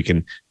devices, because we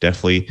can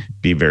definitely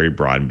be very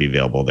broad and be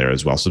available there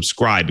as well.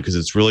 Subscribe, because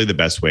it's really the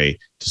best way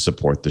to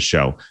support the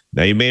show.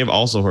 Now, you may have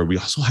also heard we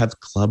also have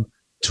Club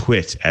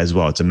TWiT as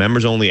well. It's a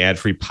members-only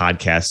ad-free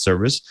podcast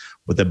service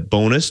with a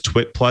bonus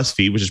TWiT Plus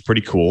feed, which is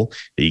pretty cool,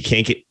 that you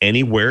can't get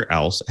anywhere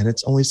else, and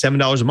it's only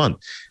 $7 a month.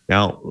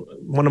 Now,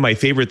 one of my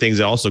favorite things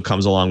that also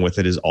comes along with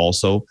it is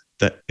also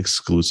the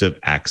exclusive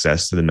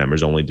access to the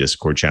members-only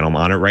Discord channel. I'm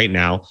on it right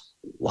now.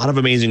 A lot of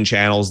amazing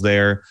channels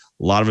there.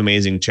 A lot of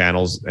amazing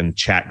channels and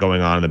chat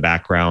going on in the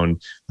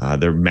background.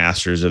 They're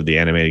masters of the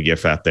animated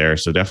GIF out there.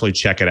 So definitely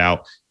check it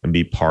out and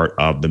be part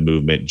of the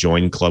movement.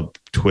 Join Club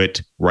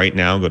TWiT right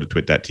now. Go to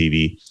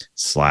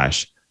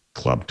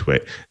twit.tv/Club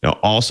TWiT. Now,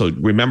 also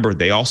remember,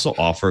 they also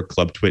offer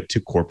Club TWiT to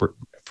corporate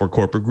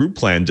group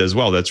plans as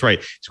well. That's right.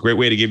 It's a great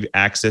way to give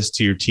access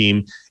to your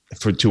team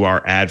to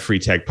our ad-free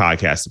tech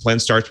podcast. The plan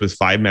starts with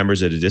 5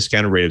 members at a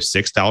discounted rate of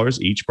 $6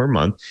 each per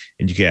month,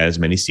 and you can add as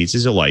many seats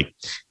as you like.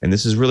 And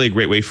this is really a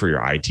great way for your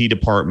IT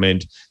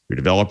department, your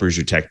developers,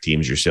 your tech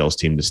teams, your sales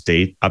team to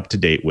stay up to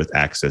date with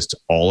access to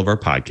all of our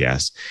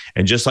podcasts.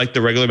 And just like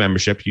the regular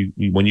membership,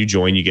 when you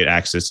join, you get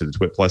access to the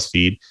TWiT Plus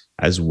feed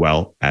as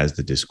well as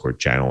the Discord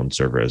channel and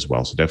server as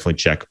well. So definitely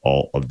check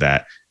all of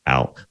that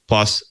out.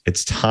 Plus,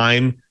 it's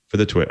time for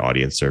the TWiT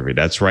audience survey.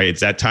 That's right. It's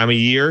that time of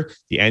year.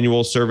 The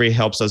annual survey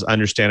helps us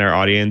understand our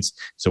audience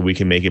so we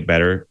can make it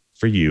better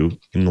for you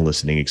in the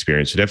listening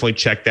experience. So definitely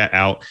check that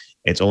out.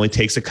 It only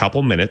takes a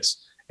couple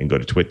minutes, and go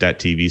to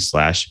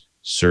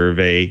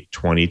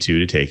twit.tv/survey22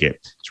 to take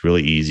it. It's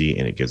really easy,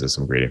 and it gives us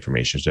some great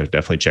information. So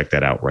definitely check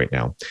that out right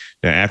now.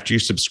 Now, after you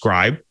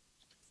subscribe,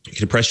 you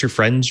can impress your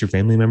friends, your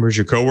family members,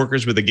 your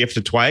coworkers with a gift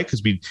of TWiT,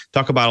 because we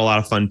talk about a lot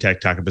of fun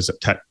tech topics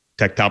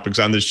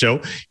on this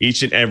show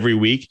each and every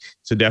week.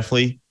 So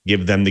definitely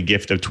give them the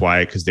gift of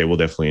TWiT, because they will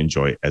definitely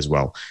enjoy it as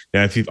well.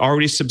 Now, if you've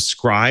already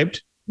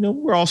subscribed,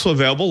 we're also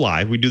available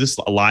live. We do this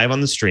live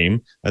on the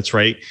stream. That's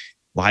right.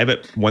 Live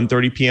at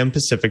 1:30 p.m.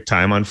 Pacific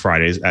time on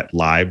Fridays at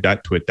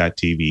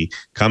live.twit.tv.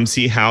 Come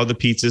see how the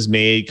pizza's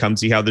made. Come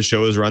see how the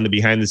show is run, the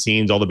behind the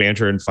scenes, all the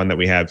banter and fun that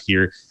we have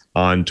here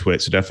on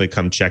TWiT. So definitely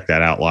come check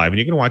that out live. And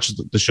you can watch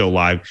the show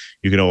live.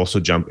 You can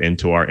also jump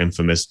into our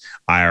infamous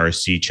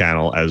IRC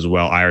channel as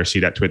well,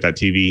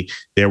 irc.twit.tv.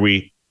 There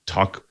we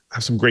have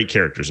some great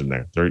characters in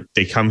there.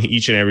 They come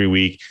each and every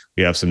week.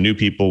 We have some new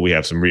people. We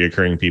have some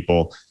reoccurring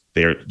people.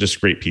 They're just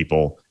great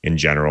people in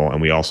general.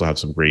 And we also have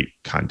some great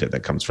content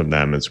that comes from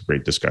them and some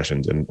great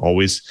discussions and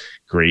always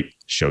great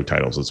show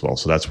titles as well.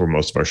 So that's where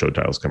most of our show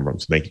titles come from.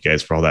 So thank you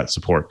guys for all that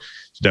support.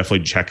 So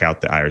definitely check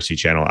out the IRC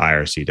channel,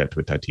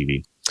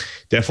 irc.twit.tv.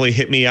 Definitely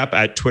hit me up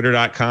at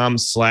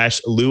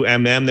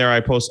twitter.com/LouMM. There I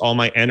post all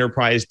my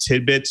enterprise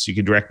tidbits. You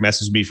can direct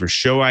message me for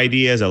show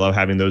ideas. I love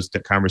having those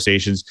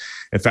conversations.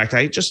 In fact,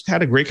 I just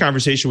had a great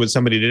conversation with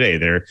somebody today.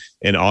 They're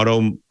in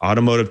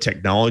automotive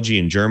technology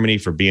in Germany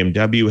for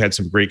BMW. Had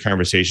some great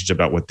conversations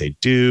about what they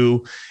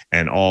do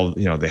and all,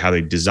 how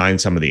they design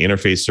some of the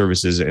interface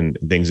services and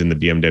things in the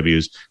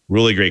BMWs.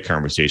 Really great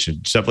conversation.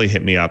 Definitely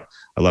hit me up.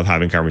 I love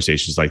having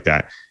conversations like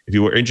that. If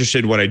you were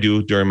interested in what I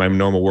do during my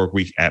normal work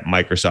week at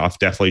Microsoft,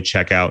 definitely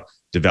check out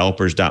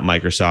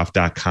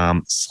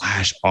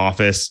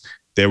developers.microsoft.com/office.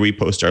 There we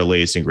post our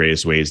latest and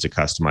greatest ways to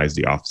customize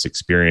the Office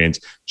experience.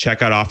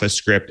 Check out Office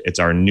Script. It's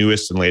our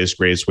newest and latest,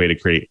 greatest way to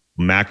create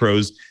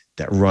macros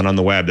that run on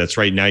the web. That's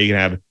right. Now you can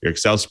have your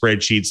Excel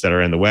spreadsheets that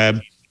are in the web.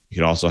 You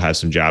can also have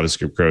some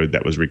JavaScript code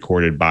that was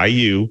recorded by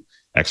you,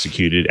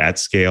 executed at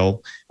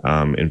scale.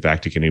 In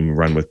fact, you can even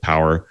run with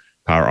Power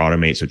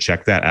Automate. So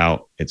check that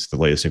out. It's the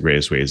latest and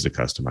greatest ways to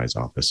customize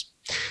Office.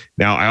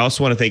 Now, I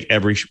also want to thank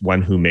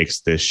everyone who makes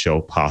this show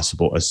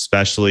possible,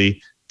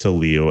 especially to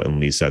Leo and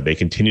Lisa. They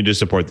continue to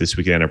support This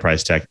Week in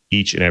Enterprise Tech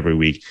each and every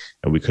week,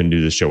 and we couldn't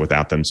do this show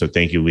without them. So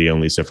thank you, Leo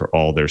and Lisa, for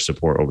all their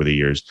support over the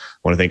years. I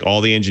want to thank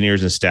all the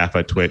engineers and staff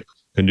at TWiT.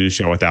 Couldn't do the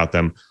show without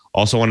them.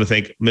 Also want to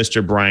thank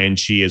Mr. Brian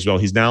Chi as well.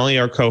 He's not only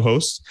our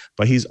co-host,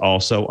 but he's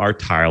also our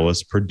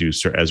tireless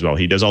producer as well.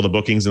 He does all the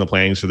bookings and the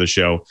plannings for the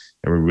show,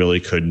 and we really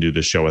couldn't do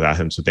the show without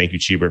him. So thank you,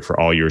 Chibert, for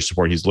all your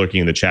support. He's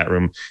lurking in the chat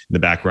room in the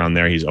background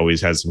there. He's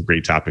always has some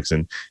great topics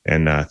and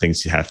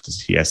things he has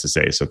to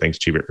say. So thanks,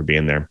 Chibert, for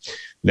being there.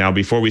 Now,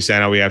 before we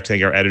sign out, we have to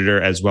thank our editor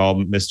as well,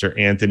 Mr.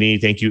 Anthony.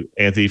 Thank you,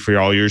 Anthony, for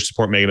all your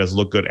support, making us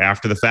look good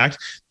after the fact.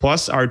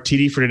 Plus, our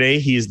TD for today,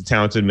 he is the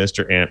talented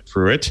Mr. Ant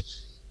Pruitt.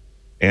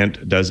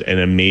 Ant does an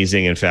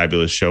amazing and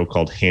fabulous show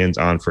called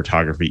Hands-On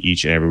Photography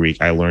each and every week.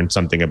 I learned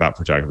something about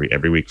photography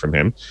every week from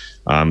him.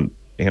 Ant,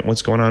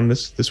 what's going on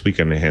this week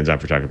on the Hands-On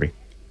Photography?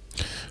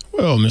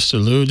 Well,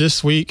 Mr. Lou,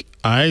 this week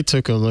I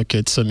took a look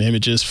at some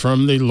images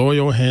from the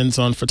loyal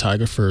hands-on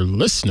photographer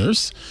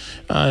listeners.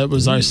 It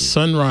was our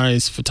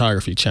Sunrise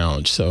Photography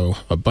Challenge. So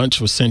a bunch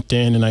was sent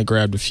in, and I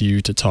grabbed a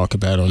few to talk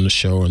about on the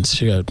show and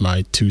shared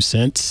my 2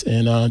 cents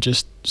and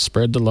just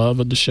spread the love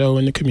of the show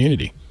in the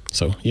community.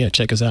 So, yeah,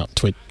 check us out,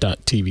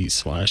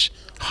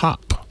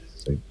 twit.tv/hop.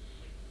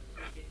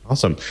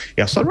 Awesome.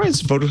 Yeah,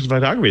 sunrise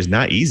photography is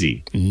not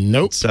easy.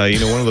 Nope. It's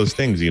one of those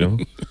things.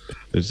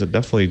 There's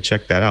definitely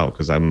check that out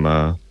because I'm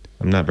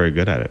not very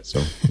good at it.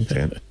 So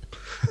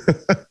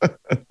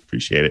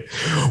appreciate it.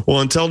 Well,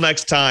 until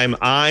next time,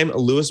 I'm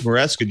Louis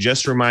Maresca,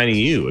 just reminding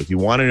you, if you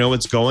want to know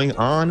what's going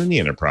on in the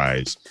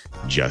enterprise,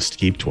 just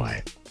keep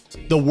quiet.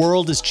 The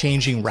world is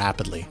changing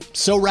rapidly.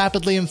 So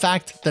rapidly, in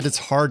fact, that it's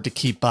hard to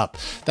keep up.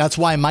 That's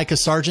why Micah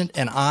Sargent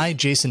and I,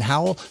 Jason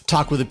Howell,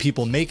 talk with the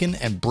people making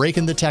and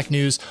breaking the tech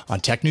news on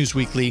Tech News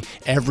Weekly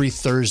every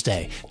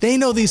Thursday. They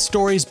know these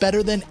stories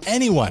better than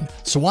anyone,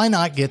 so why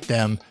not get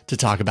them to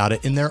talk about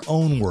it in their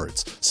own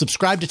words?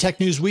 Subscribe to Tech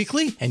News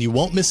Weekly, and you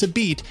won't miss a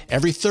beat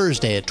every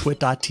Thursday at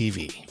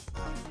twit.tv.